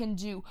man can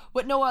do,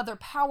 what no other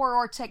power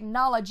or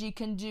technology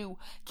can do.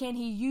 Can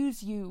he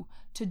use you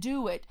to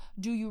do it?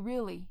 Do you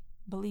really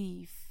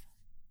believe?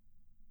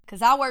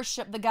 Because I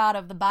worship the God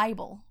of the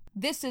Bible.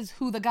 This is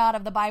who the God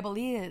of the Bible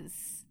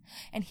is,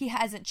 and he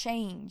hasn't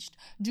changed.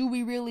 Do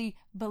we really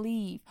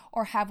believe,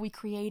 or have we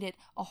created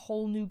a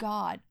whole new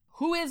God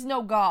who is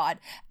no God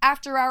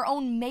after our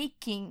own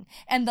making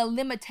and the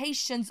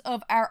limitations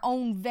of our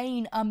own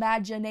vain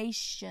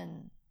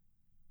imagination?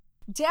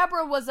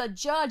 Deborah was a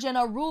judge and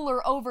a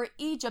ruler over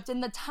Egypt in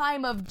the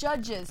time of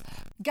Judges.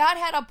 God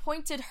had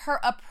appointed her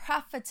a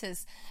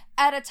prophetess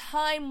at a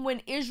time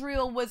when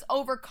Israel was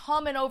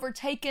overcome and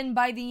overtaken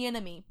by the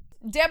enemy.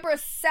 Deborah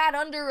sat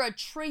under a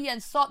tree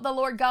and sought the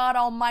Lord God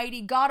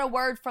Almighty, got a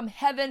word from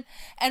heaven,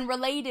 and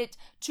relayed it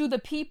to the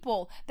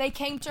people. They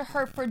came to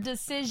her for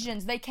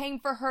decisions. They came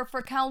for her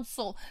for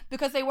counsel,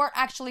 because they weren't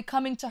actually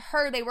coming to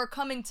her. They were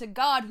coming to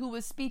God, who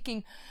was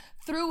speaking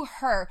through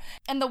her.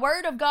 And the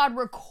word of God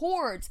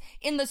records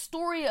in the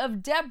story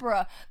of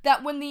Deborah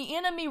that when the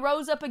enemy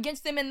rose up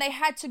against them and they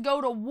had to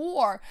go to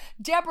war,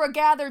 Deborah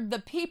gathered the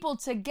people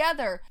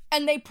together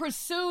and they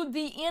pursued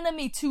the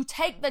enemy to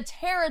take the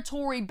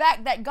territory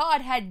back that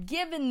God had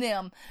given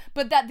them,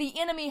 but that the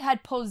enemy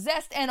had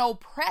possessed and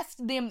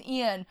oppressed them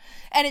in.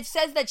 And it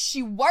says that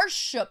she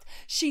worshiped,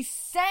 she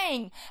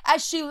sang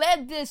as she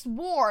led this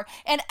war.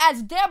 And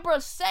as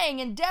Deborah sang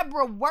and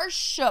Deborah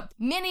worshiped,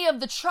 many of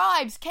the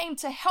tribes came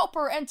to help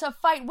her and to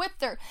fight with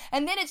her.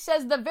 And then it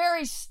says the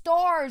very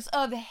stars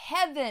of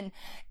heaven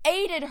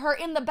aided her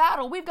in the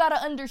battle. We've got to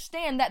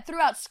understand that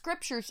throughout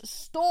scriptures,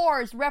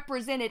 stars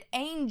represented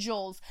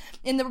angels.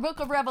 In the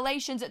book of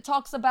Revelations, it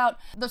talks about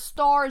the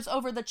stars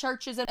over the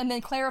churches and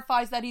then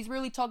clarifies that he's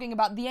really talking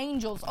about the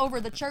angels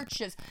over the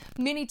churches.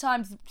 Many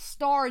times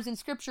stars in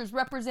scriptures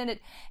represented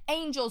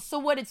angels. So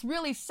what it's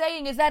really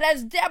saying is that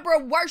as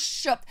Deborah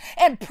worshiped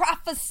and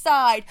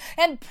prophesied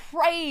and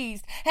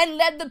praised and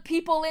led the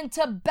people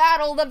into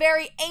battle, the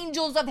very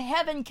angels of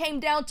heaven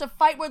came down to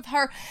fight with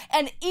her,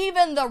 and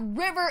even the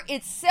river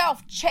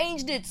itself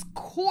changed its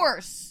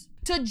course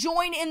to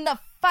join in the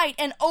fight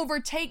and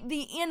overtake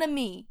the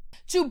enemy,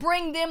 to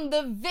bring them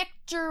the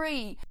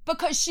victory,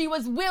 because she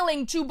was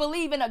willing to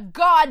believe in a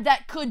God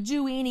that could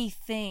do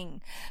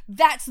anything.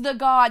 That's the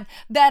God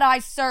that I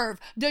serve.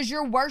 Does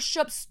your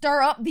worship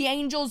stir up the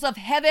angels of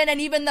heaven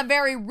and even the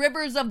very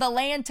rivers of the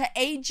land to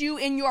aid you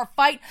in your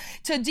fight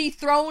to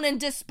dethrone and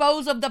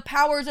dispose of the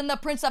powers and the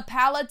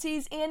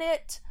principalities in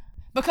it?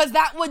 Because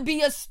that would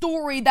be a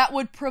story that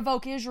would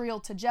provoke Israel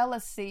to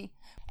jealousy.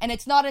 And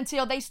it's not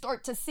until they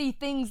start to see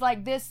things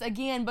like this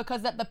again,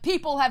 because that the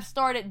people have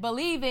started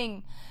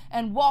believing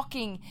and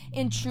walking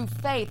in true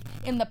faith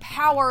in the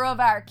power of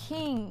our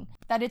King,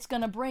 that it's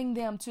going to bring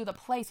them to the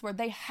place where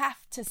they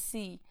have to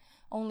see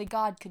only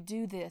God could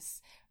do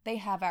this. They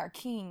have our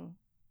King.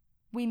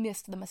 We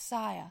missed the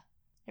Messiah.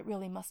 It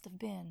really must have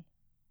been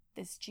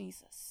this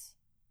Jesus.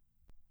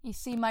 You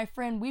see, my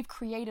friend, we've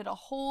created a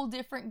whole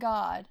different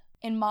God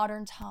in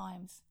modern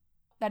times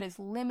that is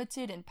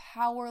limited and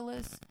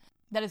powerless,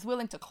 that is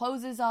willing to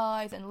close his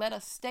eyes and let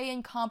us stay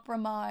in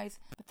compromise.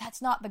 But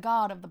that's not the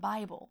God of the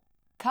Bible.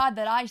 God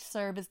that I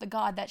serve is the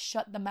God that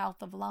shut the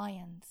mouth of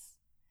lions.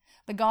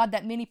 The God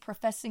that many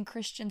professing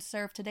Christians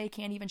serve today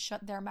can't even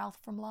shut their mouth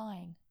from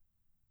lying.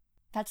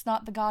 That's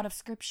not the God of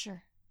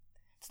Scripture.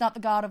 It's not the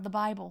God of the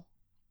Bible.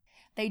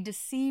 They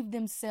deceive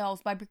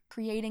themselves by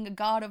creating a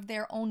God of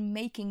their own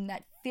making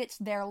that fits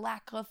their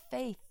lack of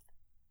faith.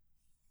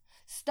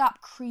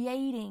 Stop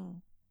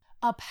creating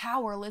a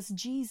powerless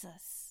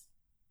Jesus.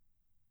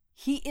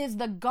 He is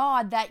the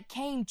God that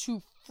came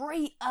to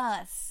free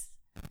us.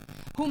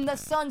 Whom the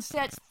Son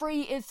sets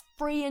free is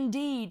free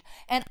indeed.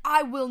 And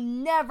I will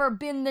never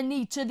bend the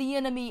knee to the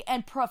enemy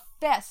and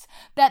profess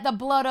that the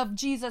blood of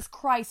Jesus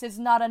Christ is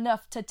not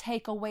enough to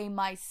take away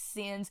my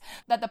sins,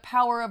 that the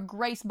power of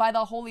grace by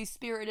the Holy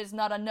Spirit is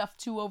not enough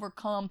to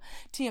overcome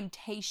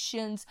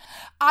temptations.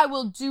 I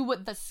will do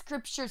what the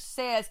Scripture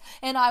says,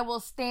 and I will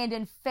stand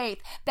in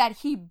faith that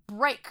He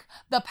break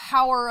the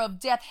power of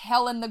death,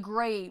 hell, and the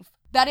grave.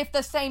 That if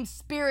the same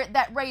Spirit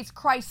that raised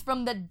Christ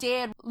from the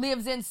dead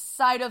lives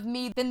inside of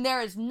me, then there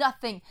is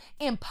nothing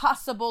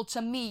impossible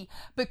to me,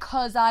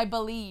 because I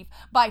believe.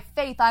 By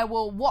faith I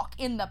will walk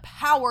in the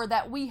power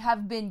that we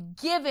have been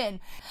given,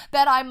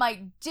 that I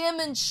might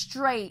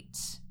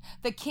demonstrate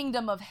the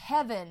kingdom of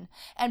heaven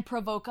and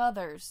provoke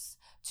others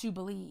to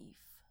believe.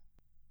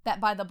 That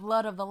by the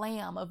blood of the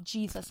Lamb of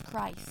Jesus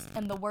Christ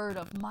and the word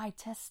of my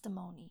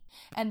testimony,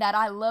 and that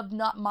I loved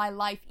not my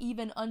life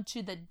even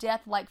unto the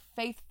death, like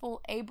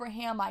faithful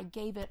Abraham, I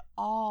gave it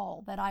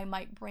all that I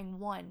might bring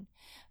one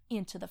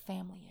into the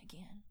family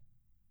again.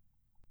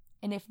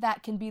 And if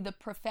that can be the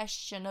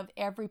profession of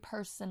every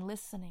person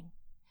listening,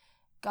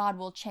 God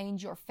will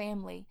change your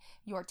family,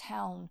 your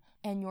town,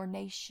 and your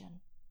nation,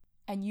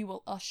 and you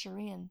will usher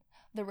in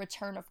the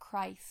return of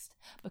Christ,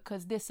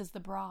 because this is the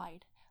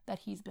bride that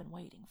He's been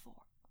waiting for.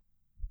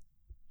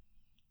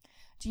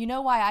 Do you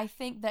know why I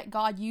think that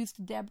God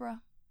used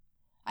Deborah?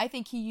 I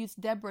think He used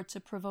Deborah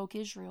to provoke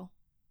Israel.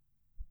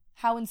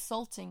 How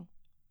insulting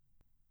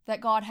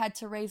that God had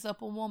to raise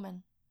up a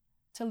woman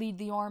to lead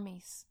the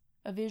armies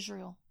of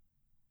Israel.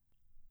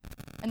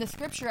 And the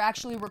Scripture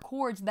actually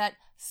records that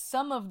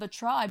some of the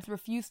tribes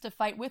refused to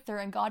fight with her,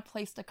 and God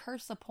placed a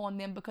curse upon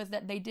them because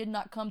that they did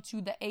not come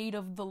to the aid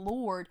of the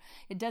Lord.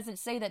 It doesn't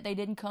say that they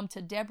didn't come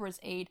to Deborah's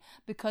aid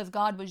because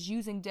God was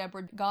using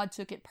Deborah. God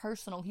took it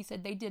personal. He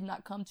said they did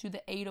not come to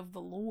the aid of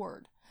the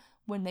Lord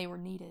when they were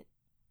needed.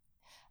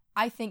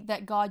 I think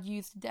that God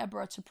used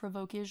Deborah to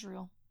provoke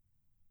Israel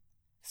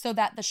so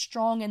that the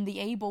strong and the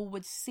able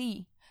would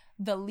see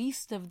the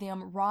least of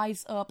them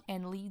rise up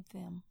and lead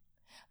them.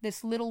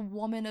 This little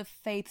woman of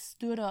faith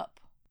stood up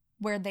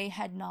where they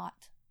had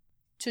not,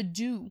 to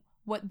do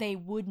what they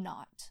would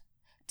not,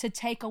 to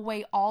take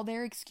away all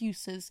their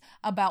excuses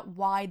about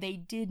why they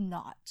did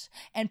not,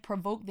 and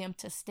provoke them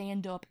to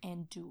stand up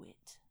and do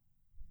it.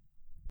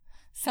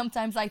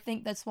 Sometimes I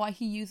think that's why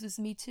he uses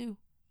me too,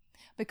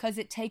 because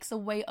it takes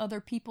away other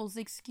people's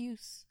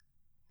excuse.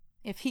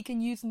 If he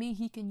can use me,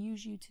 he can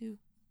use you too,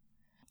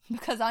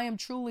 because I am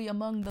truly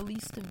among the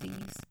least of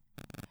these.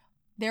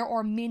 There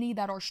are many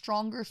that are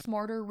stronger,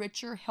 smarter,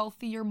 richer,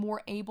 healthier,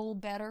 more able,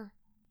 better.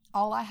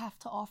 All I have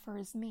to offer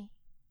is me.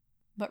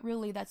 But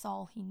really, that's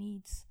all he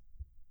needs.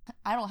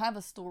 I don't have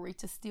a story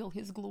to steal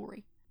his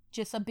glory.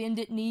 Just a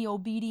bended knee,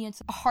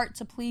 obedience, a heart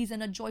to please,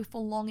 and a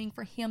joyful longing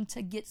for him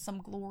to get some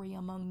glory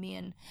among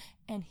men.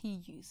 And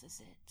he uses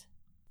it.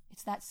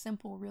 It's that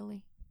simple,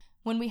 really.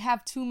 When we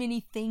have too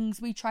many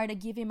things, we try to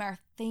give him our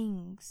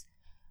things.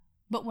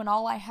 But when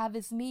all I have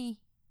is me,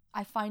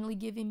 I finally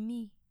give him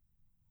me.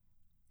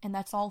 And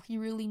that's all he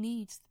really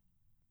needs,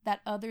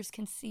 that others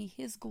can see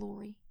his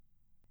glory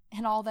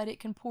and all that it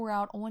can pour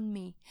out on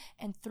me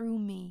and through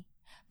me,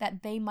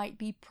 that they might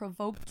be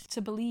provoked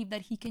to believe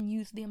that he can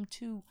use them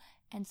too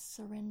and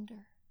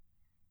surrender.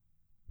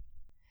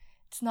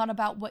 It's not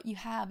about what you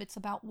have, it's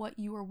about what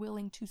you are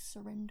willing to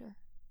surrender.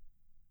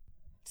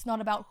 It's not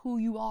about who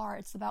you are,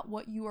 it's about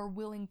what you are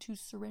willing to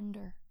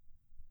surrender.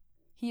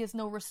 He is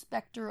no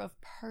respecter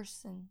of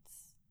persons.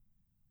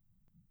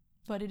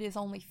 But it is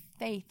only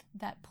faith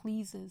that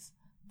pleases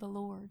the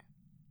Lord.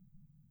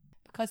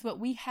 Because what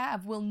we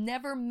have will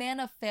never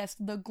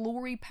manifest the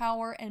glory,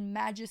 power, and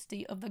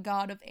majesty of the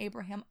God of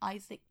Abraham,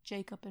 Isaac,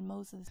 Jacob, and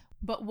Moses.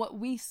 But what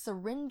we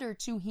surrender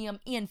to him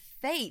in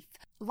faith,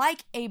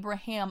 like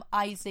Abraham,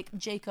 Isaac,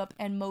 Jacob,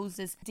 and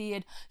Moses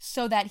did,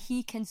 so that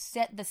he can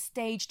set the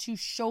stage to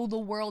show the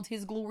world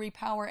his glory,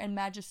 power, and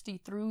majesty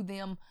through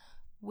them,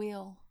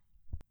 will.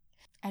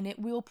 And it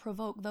will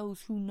provoke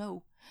those who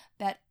know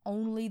that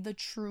only the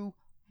true,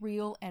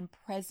 real, and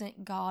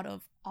present God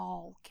of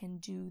all can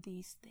do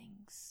these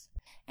things.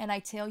 And I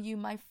tell you,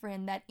 my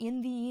friend, that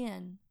in the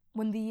end,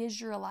 when the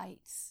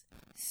Israelites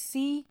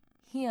see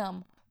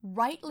him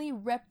rightly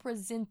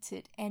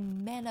represented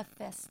and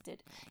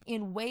manifested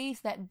in ways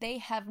that they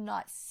have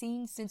not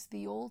seen since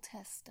the Old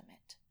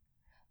Testament,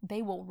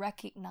 they will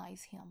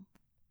recognize him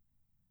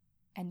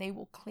and they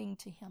will cling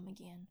to him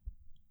again.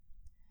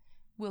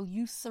 Will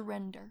you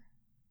surrender?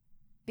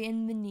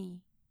 Bend the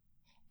knee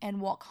and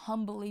walk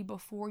humbly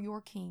before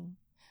your King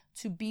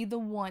to be the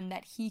one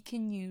that he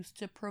can use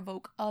to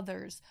provoke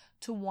others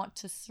to want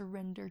to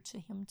surrender to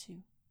him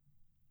too.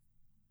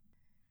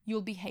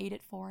 You'll be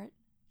hated for it.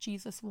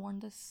 Jesus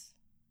warned us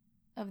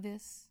of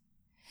this.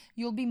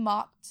 You'll be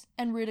mocked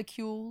and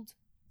ridiculed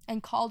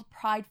and called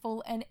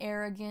prideful and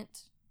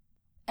arrogant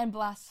and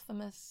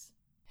blasphemous.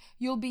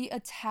 You'll be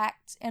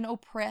attacked and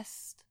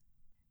oppressed,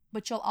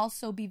 but you'll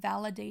also be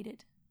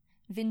validated,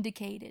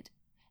 vindicated,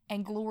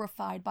 and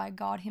glorified by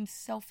God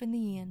himself in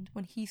the end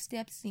when he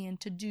steps in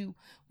to do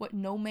what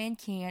no man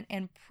can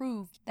and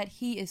prove that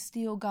he is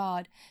still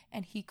God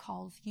and he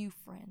calls you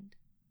friend,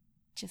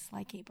 just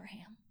like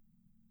Abraham.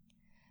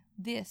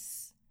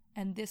 This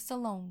and this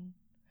alone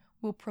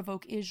will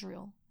provoke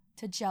Israel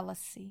to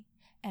jealousy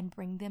and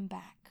bring them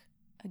back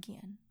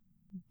again.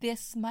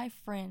 This, my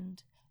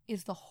friend,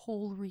 is the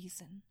whole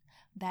reason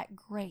that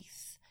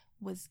grace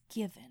was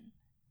given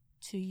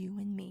to you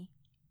and me.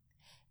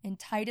 In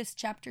Titus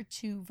chapter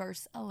 2,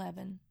 verse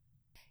 11,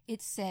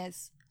 it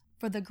says,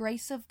 "For the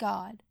grace of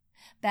God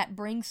that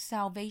brings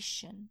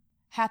salvation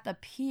hath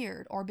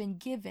appeared or been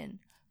given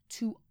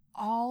to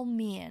all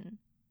men,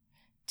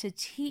 to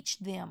teach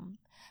them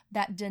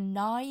that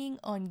denying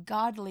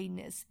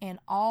ungodliness and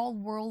all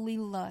worldly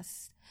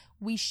lusts,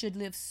 we should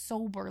live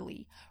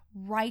soberly,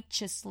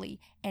 righteously,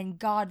 and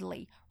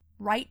godly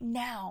right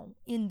now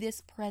in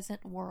this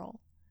present world,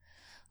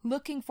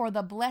 looking for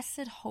the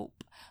blessed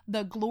hope,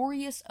 the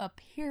glorious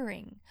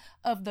appearing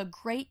of the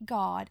great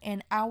God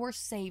and our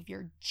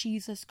Savior,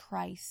 Jesus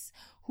Christ,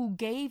 who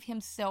gave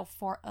himself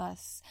for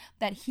us,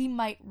 that he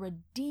might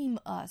redeem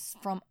us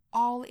from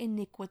all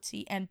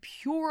iniquity and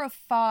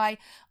purify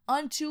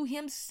unto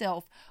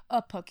himself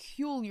a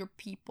peculiar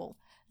people,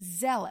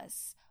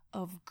 zealous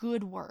of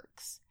good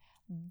works.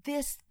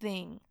 This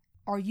thing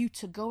are you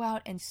to go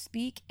out and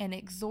speak and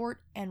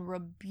exhort and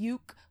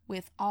rebuke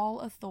with all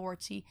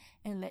authority,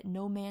 and let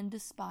no man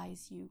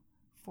despise you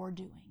for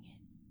doing it."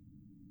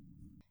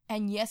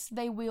 And yes,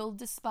 they will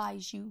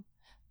despise you.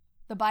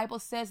 The Bible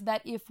says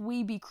that if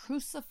we be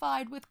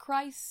crucified with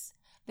Christ,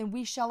 then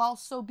we shall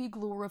also be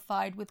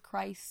glorified with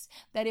Christ.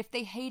 That if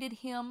they hated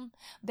him,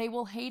 they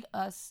will hate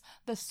us.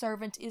 The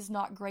servant is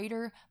not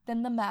greater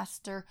than the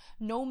master.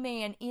 No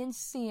man in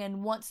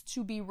sin wants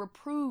to be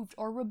reproved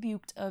or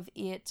rebuked of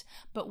it,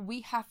 but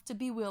we have to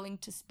be willing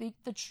to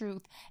speak the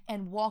truth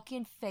and walk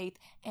in faith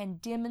and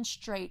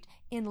demonstrate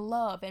in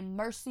love and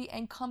mercy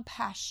and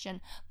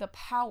compassion the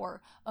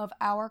power of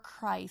our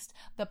Christ,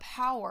 the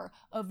power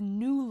of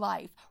new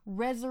life,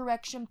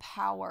 resurrection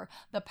power,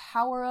 the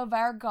power of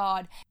our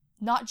God,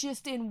 not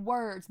just in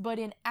words, but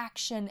in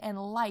action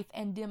and life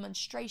and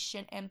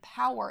demonstration and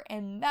power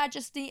and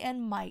majesty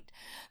and might,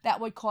 that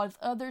would cause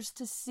others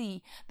to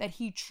see that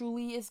he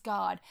truly is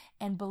God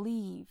and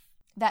believe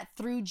that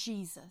through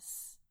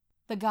Jesus,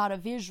 the God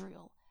of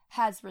Israel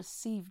has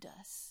received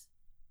us.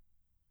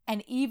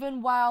 And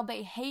even while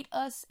they hate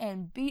us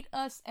and beat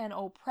us and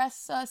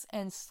oppress us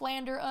and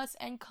slander us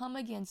and come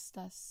against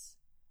us,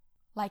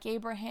 like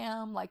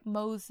Abraham, like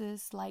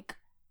Moses, like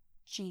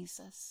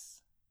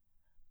Jesus,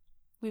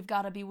 we've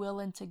got to be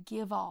willing to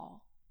give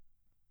all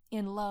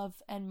in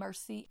love and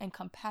mercy and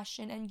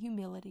compassion and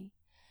humility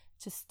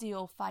to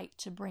still fight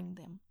to bring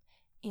them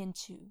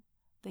into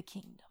the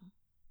kingdom.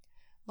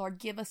 Lord,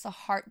 give us a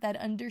heart that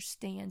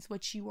understands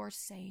what you are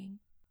saying.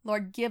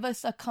 Lord, give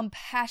us a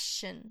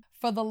compassion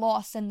for the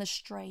lost and the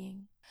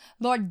straying.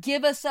 Lord,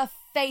 give us a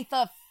faith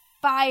of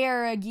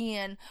fire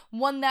again,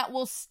 one that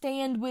will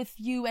stand with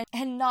you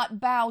and not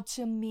bow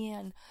to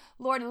men.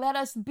 Lord, let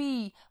us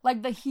be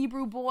like the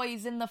Hebrew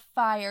boys in the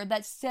fire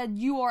that said,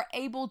 you are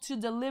able to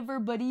deliver,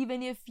 but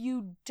even if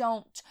you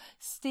don't,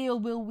 still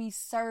will we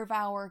serve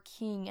our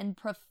King and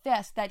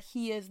profess that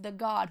he is the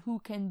God who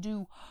can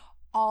do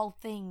all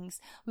things.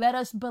 Let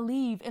us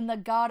believe in the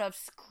God of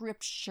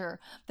Scripture,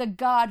 the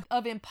God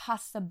of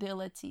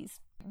impossibilities,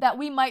 that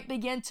we might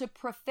begin to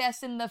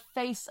profess in the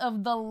face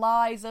of the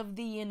lies of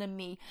the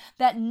enemy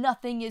that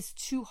nothing is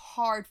too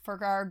hard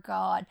for our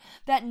God,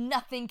 that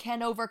nothing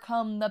can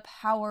overcome the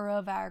power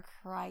of our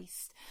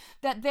Christ,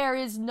 that there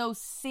is no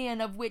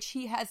sin of which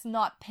he has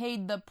not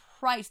paid the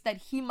price, that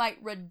he might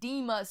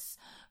redeem us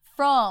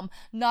from,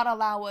 not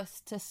allow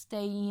us to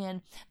stay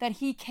in, that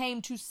he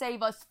came to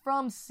save us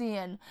from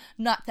sin,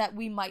 not that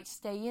we might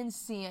stay in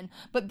sin,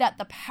 but that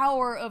the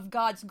power of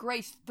God's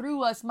grace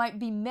through us might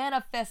be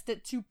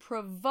manifested to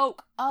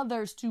provoke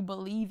others to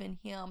believe in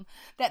him,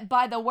 that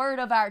by the word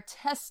of our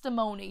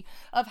testimony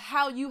of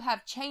how you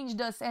have changed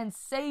us and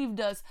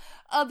saved us,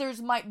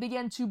 others might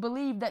begin to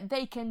believe that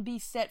they can be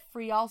set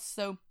free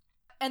also.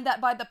 And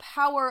that by the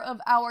power of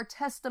our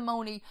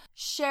testimony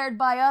shared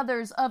by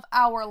others of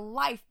our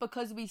life,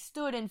 because we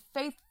stood in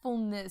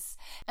faithfulness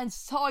and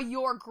saw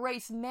your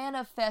grace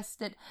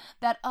manifested,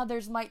 that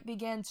others might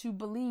begin to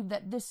believe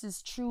that this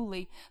is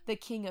truly the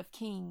King of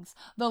Kings,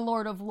 the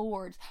Lord of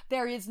Lords.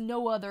 There is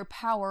no other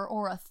power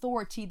or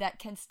authority that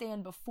can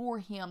stand before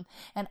him.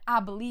 And I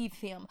believe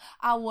him.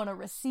 I want to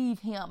receive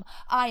him.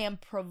 I am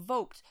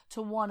provoked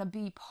to want to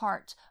be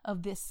part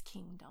of this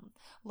kingdom.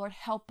 Lord,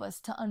 help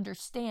us to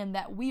understand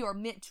that we are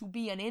meant to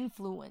be an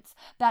influence.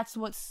 That's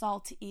what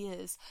salt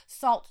is.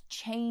 Salt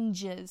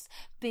changes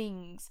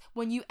things.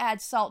 When you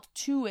add salt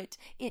to it,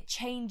 it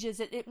changes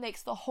it. It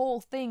makes the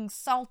whole thing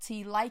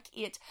salty like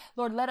it.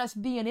 Lord, let us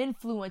be an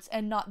influence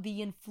and not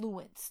the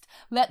influenced.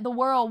 Let the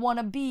world want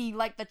to be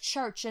like the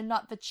church and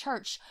not the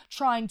church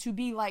trying to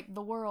be like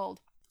the world.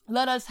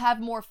 Let us have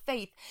more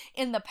faith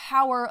in the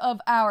power of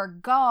our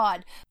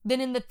God than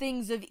in the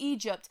things of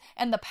Egypt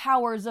and the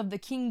powers of the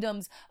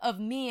kingdoms of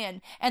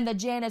men and the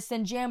Jannes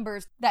and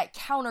Jambres that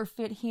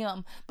counterfeit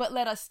him. But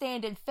let us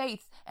stand in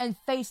faith and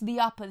face the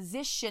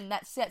opposition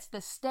that sets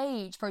the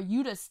stage for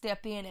you to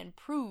step in and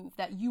prove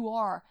that you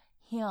are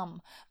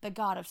him, the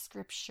God of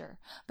Scripture,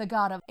 the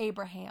God of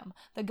Abraham,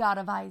 the God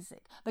of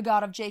Isaac, the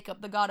God of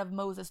Jacob, the God of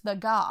Moses, the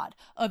God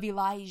of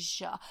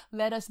Elijah.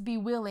 Let us be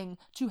willing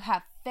to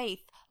have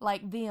faith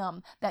like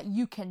them, that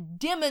you can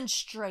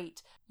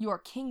demonstrate your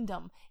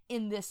kingdom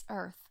in this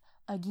earth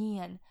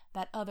again,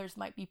 that others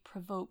might be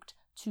provoked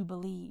to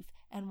believe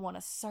and want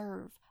to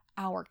serve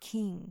our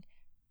King,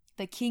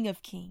 the King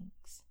of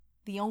Kings,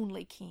 the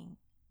only King,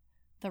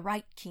 the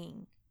right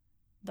King,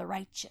 the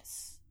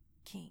righteous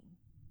King.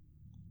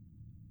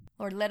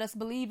 Lord, let us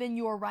believe in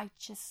your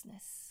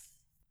righteousness.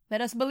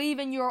 Let us believe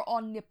in your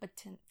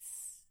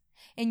omnipotence,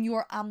 in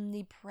your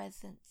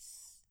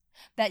omnipresence,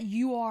 that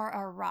you are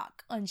a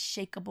rock,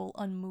 unshakable,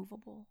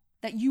 unmovable,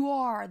 that you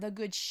are the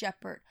good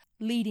shepherd,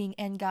 leading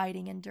and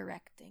guiding and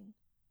directing,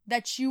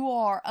 that you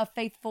are a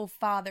faithful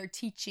father,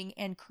 teaching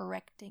and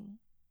correcting,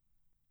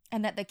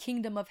 and that the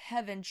kingdom of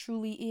heaven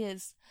truly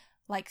is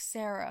like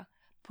Sarah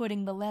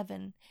putting the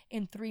leaven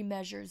in 3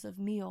 measures of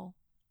meal,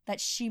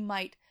 that she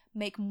might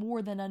make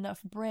more than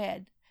enough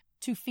bread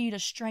to feed a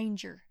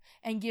stranger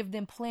and give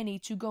them plenty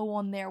to go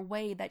on their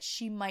way, that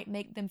she might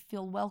make them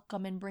feel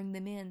welcome and bring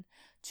them in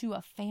to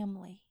a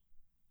family,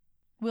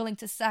 willing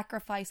to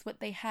sacrifice what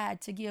they had,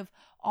 to give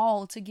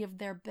all, to give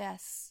their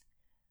best,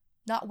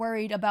 not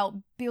worried about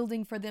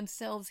building for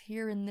themselves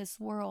here in this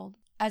world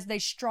as they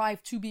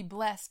strive to be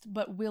blessed,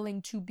 but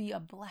willing to be a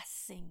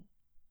blessing.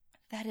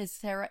 That is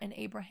Sarah and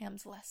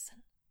Abraham's lesson.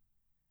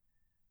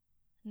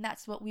 And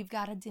that's what we've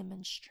got to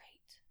demonstrate.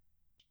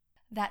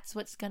 That's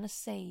what's going to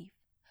save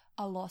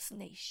a lost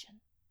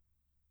nation.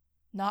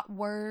 Not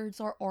words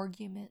or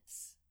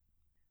arguments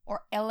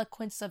or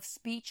eloquence of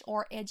speech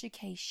or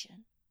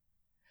education,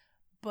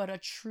 but a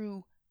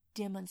true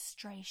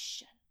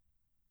demonstration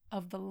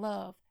of the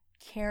love,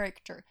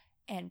 character,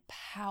 and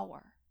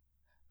power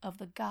of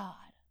the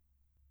God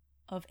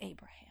of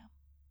Abraham.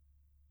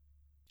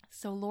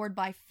 So, Lord,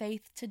 by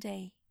faith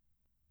today,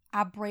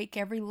 I break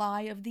every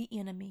lie of the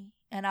enemy,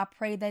 and I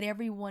pray that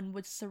everyone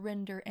would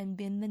surrender and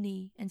bend the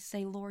knee and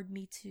say, Lord,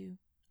 me too.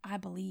 I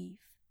believe.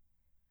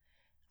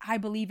 I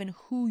believe in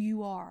who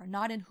you are,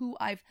 not in who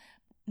I've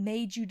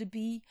made you to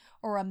be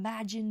or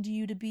imagined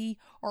you to be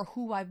or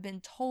who I've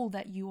been told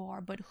that you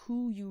are, but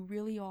who you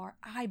really are.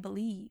 I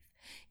believe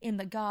in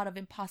the God of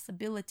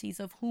impossibilities,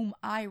 of whom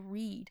I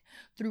read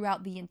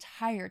throughout the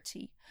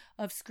entirety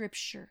of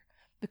Scripture,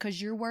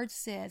 because your word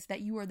says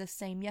that you are the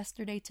same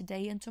yesterday,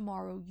 today, and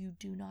tomorrow. You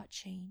do not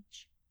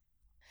change.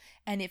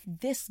 And if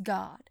this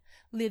God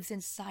lives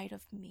inside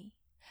of me,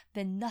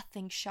 then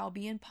nothing shall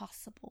be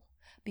impossible,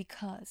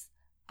 because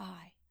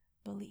I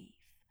believe.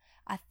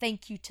 I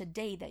thank you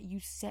today that you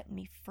set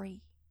me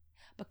free,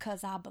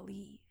 because I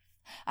believe.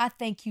 I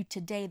thank you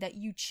today that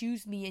you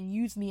choose me and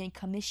use me and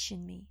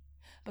commission me,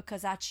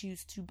 because I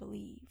choose to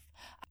believe.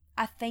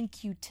 I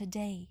thank you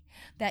today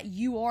that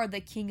you are the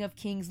King of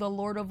Kings, the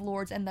Lord of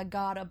Lords, and the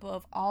God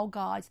above all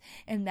gods,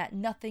 and that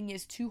nothing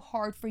is too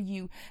hard for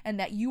you, and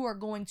that you are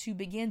going to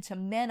begin to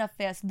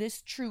manifest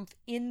this truth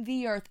in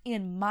the earth,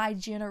 in my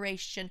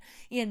generation,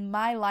 in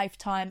my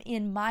lifetime,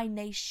 in my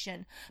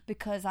nation,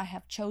 because I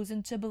have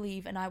chosen to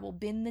believe, and I will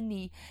bend the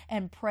knee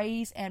and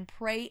praise and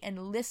pray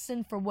and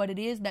listen for what it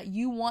is that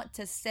you want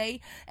to say,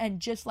 and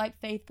just like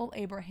faithful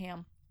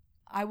Abraham,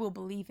 I will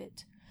believe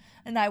it.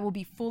 And I will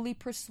be fully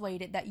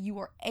persuaded that you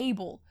are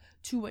able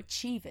to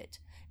achieve it.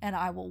 And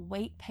I will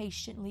wait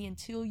patiently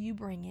until you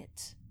bring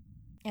it.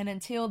 And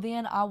until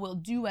then, I will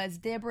do as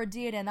Deborah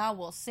did, and I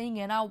will sing,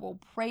 and I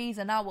will praise,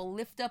 and I will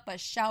lift up a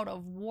shout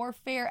of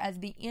warfare as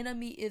the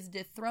enemy is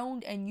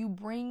dethroned, and you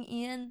bring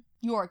in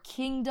your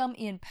kingdom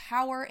in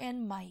power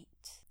and might.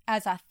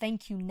 As I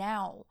thank you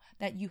now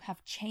that you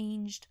have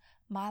changed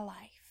my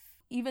life.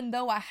 Even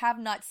though I have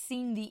not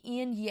seen the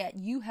end yet,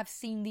 you have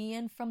seen the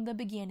end from the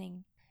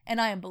beginning. And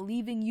I am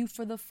believing you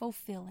for the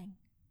fulfilling.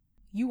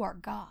 You are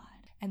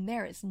God, and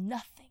there is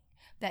nothing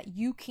that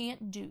you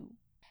can't do.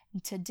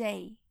 And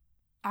today,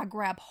 I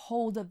grab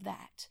hold of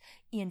that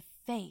in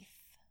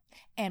faith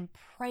and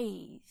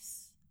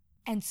praise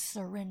and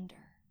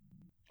surrender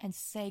and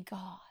say,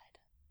 God,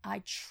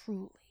 I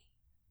truly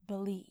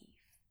believe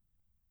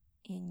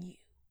in you.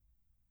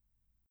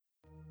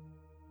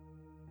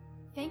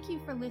 Thank you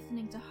for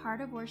listening to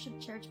Heart of Worship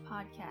Church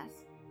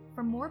podcast.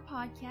 For more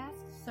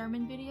podcasts,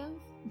 sermon videos,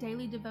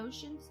 daily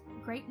devotions,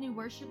 great new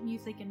worship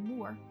music, and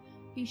more,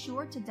 be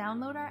sure to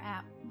download our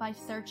app by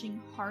searching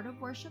Heart of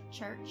Worship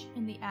Church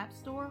in the App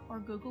Store or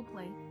Google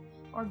Play,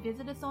 or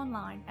visit us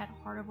online at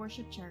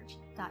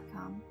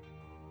heartofworshipchurch.com.